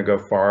 If you want to go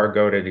far,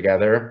 go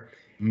together.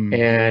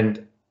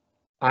 And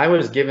I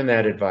was given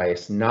that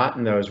advice, not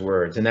in those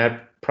words. And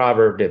that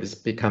proverb has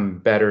become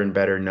better and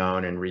better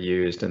known and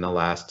reused in the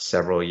last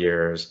several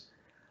years.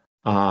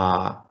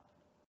 But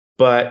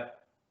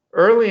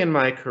early in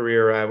my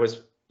career, I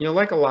was,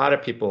 like a lot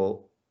of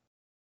people,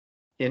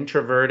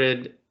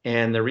 introverted.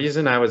 And the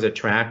reason I was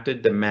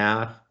attracted to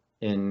math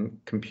and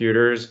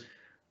computers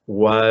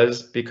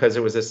was because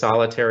it was a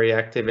solitary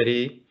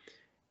activity.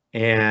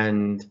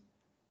 And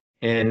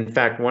in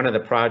fact, one of the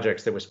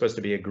projects that was supposed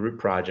to be a group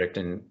project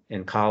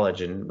in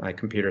college, in my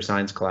computer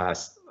science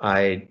class,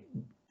 I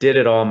did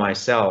it all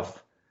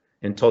myself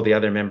and told the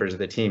other members of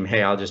the team,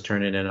 hey, I'll just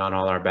turn it in on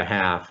all our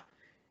behalf.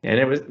 And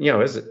it was,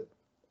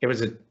 it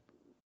was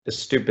a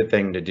stupid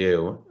thing to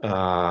do,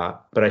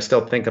 but I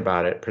still think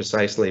about it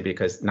precisely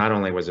because not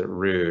only was it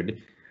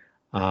rude,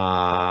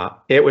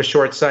 it was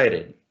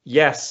short-sighted.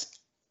 Yes,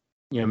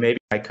 maybe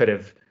I could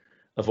have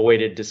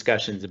avoided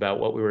discussions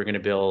about what we were going to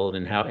build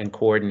and how and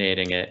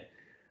coordinating it.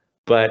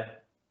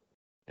 But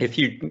if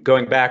you,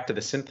 going back to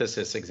the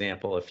synthesis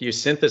example, if you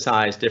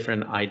synthesize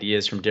different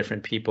ideas from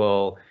different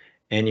people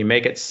and you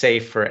make it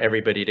safe for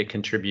everybody to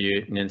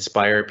contribute and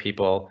inspire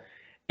people,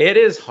 it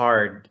is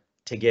hard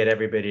to get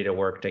everybody to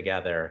work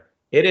together.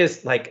 It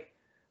is like,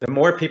 the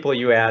more people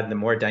you add, the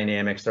more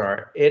dynamics there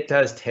are. It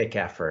does take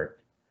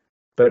effort,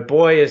 but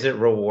boy, is it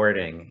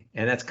rewarding.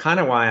 And that's kind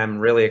of why I'm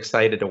really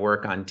excited to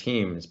work on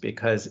teams,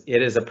 because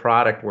it is a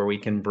product where we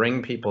can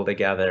bring people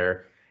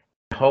together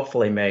and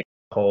hopefully make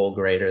a whole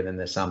greater than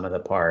the sum of the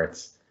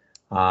parts.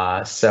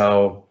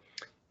 So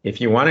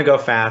if you want to go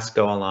fast,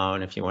 go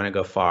alone. If you want to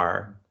go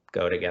far,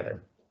 go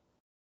together.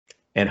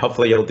 And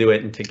hopefully you'll do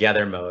it in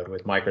together mode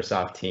with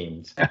Microsoft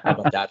Teams. How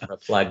about that for a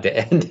plug to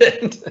end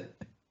it?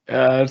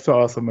 That's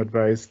awesome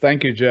advice.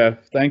 Thank you,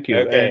 Jeff. Thank you.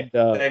 Okay.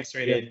 And, thanks,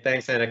 Srini. Yeah.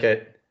 Thanks,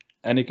 Aniket.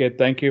 Aniket,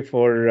 thank you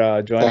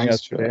for joining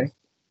us today. Jeff.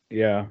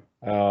 Yeah.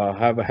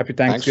 Have a happy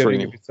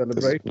Thanksgiving if you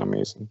celebrate.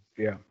 Amazing.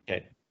 Yeah.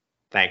 Okay.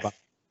 Thanks. Bye.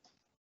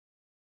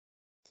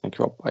 Thank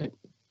you all. Bye.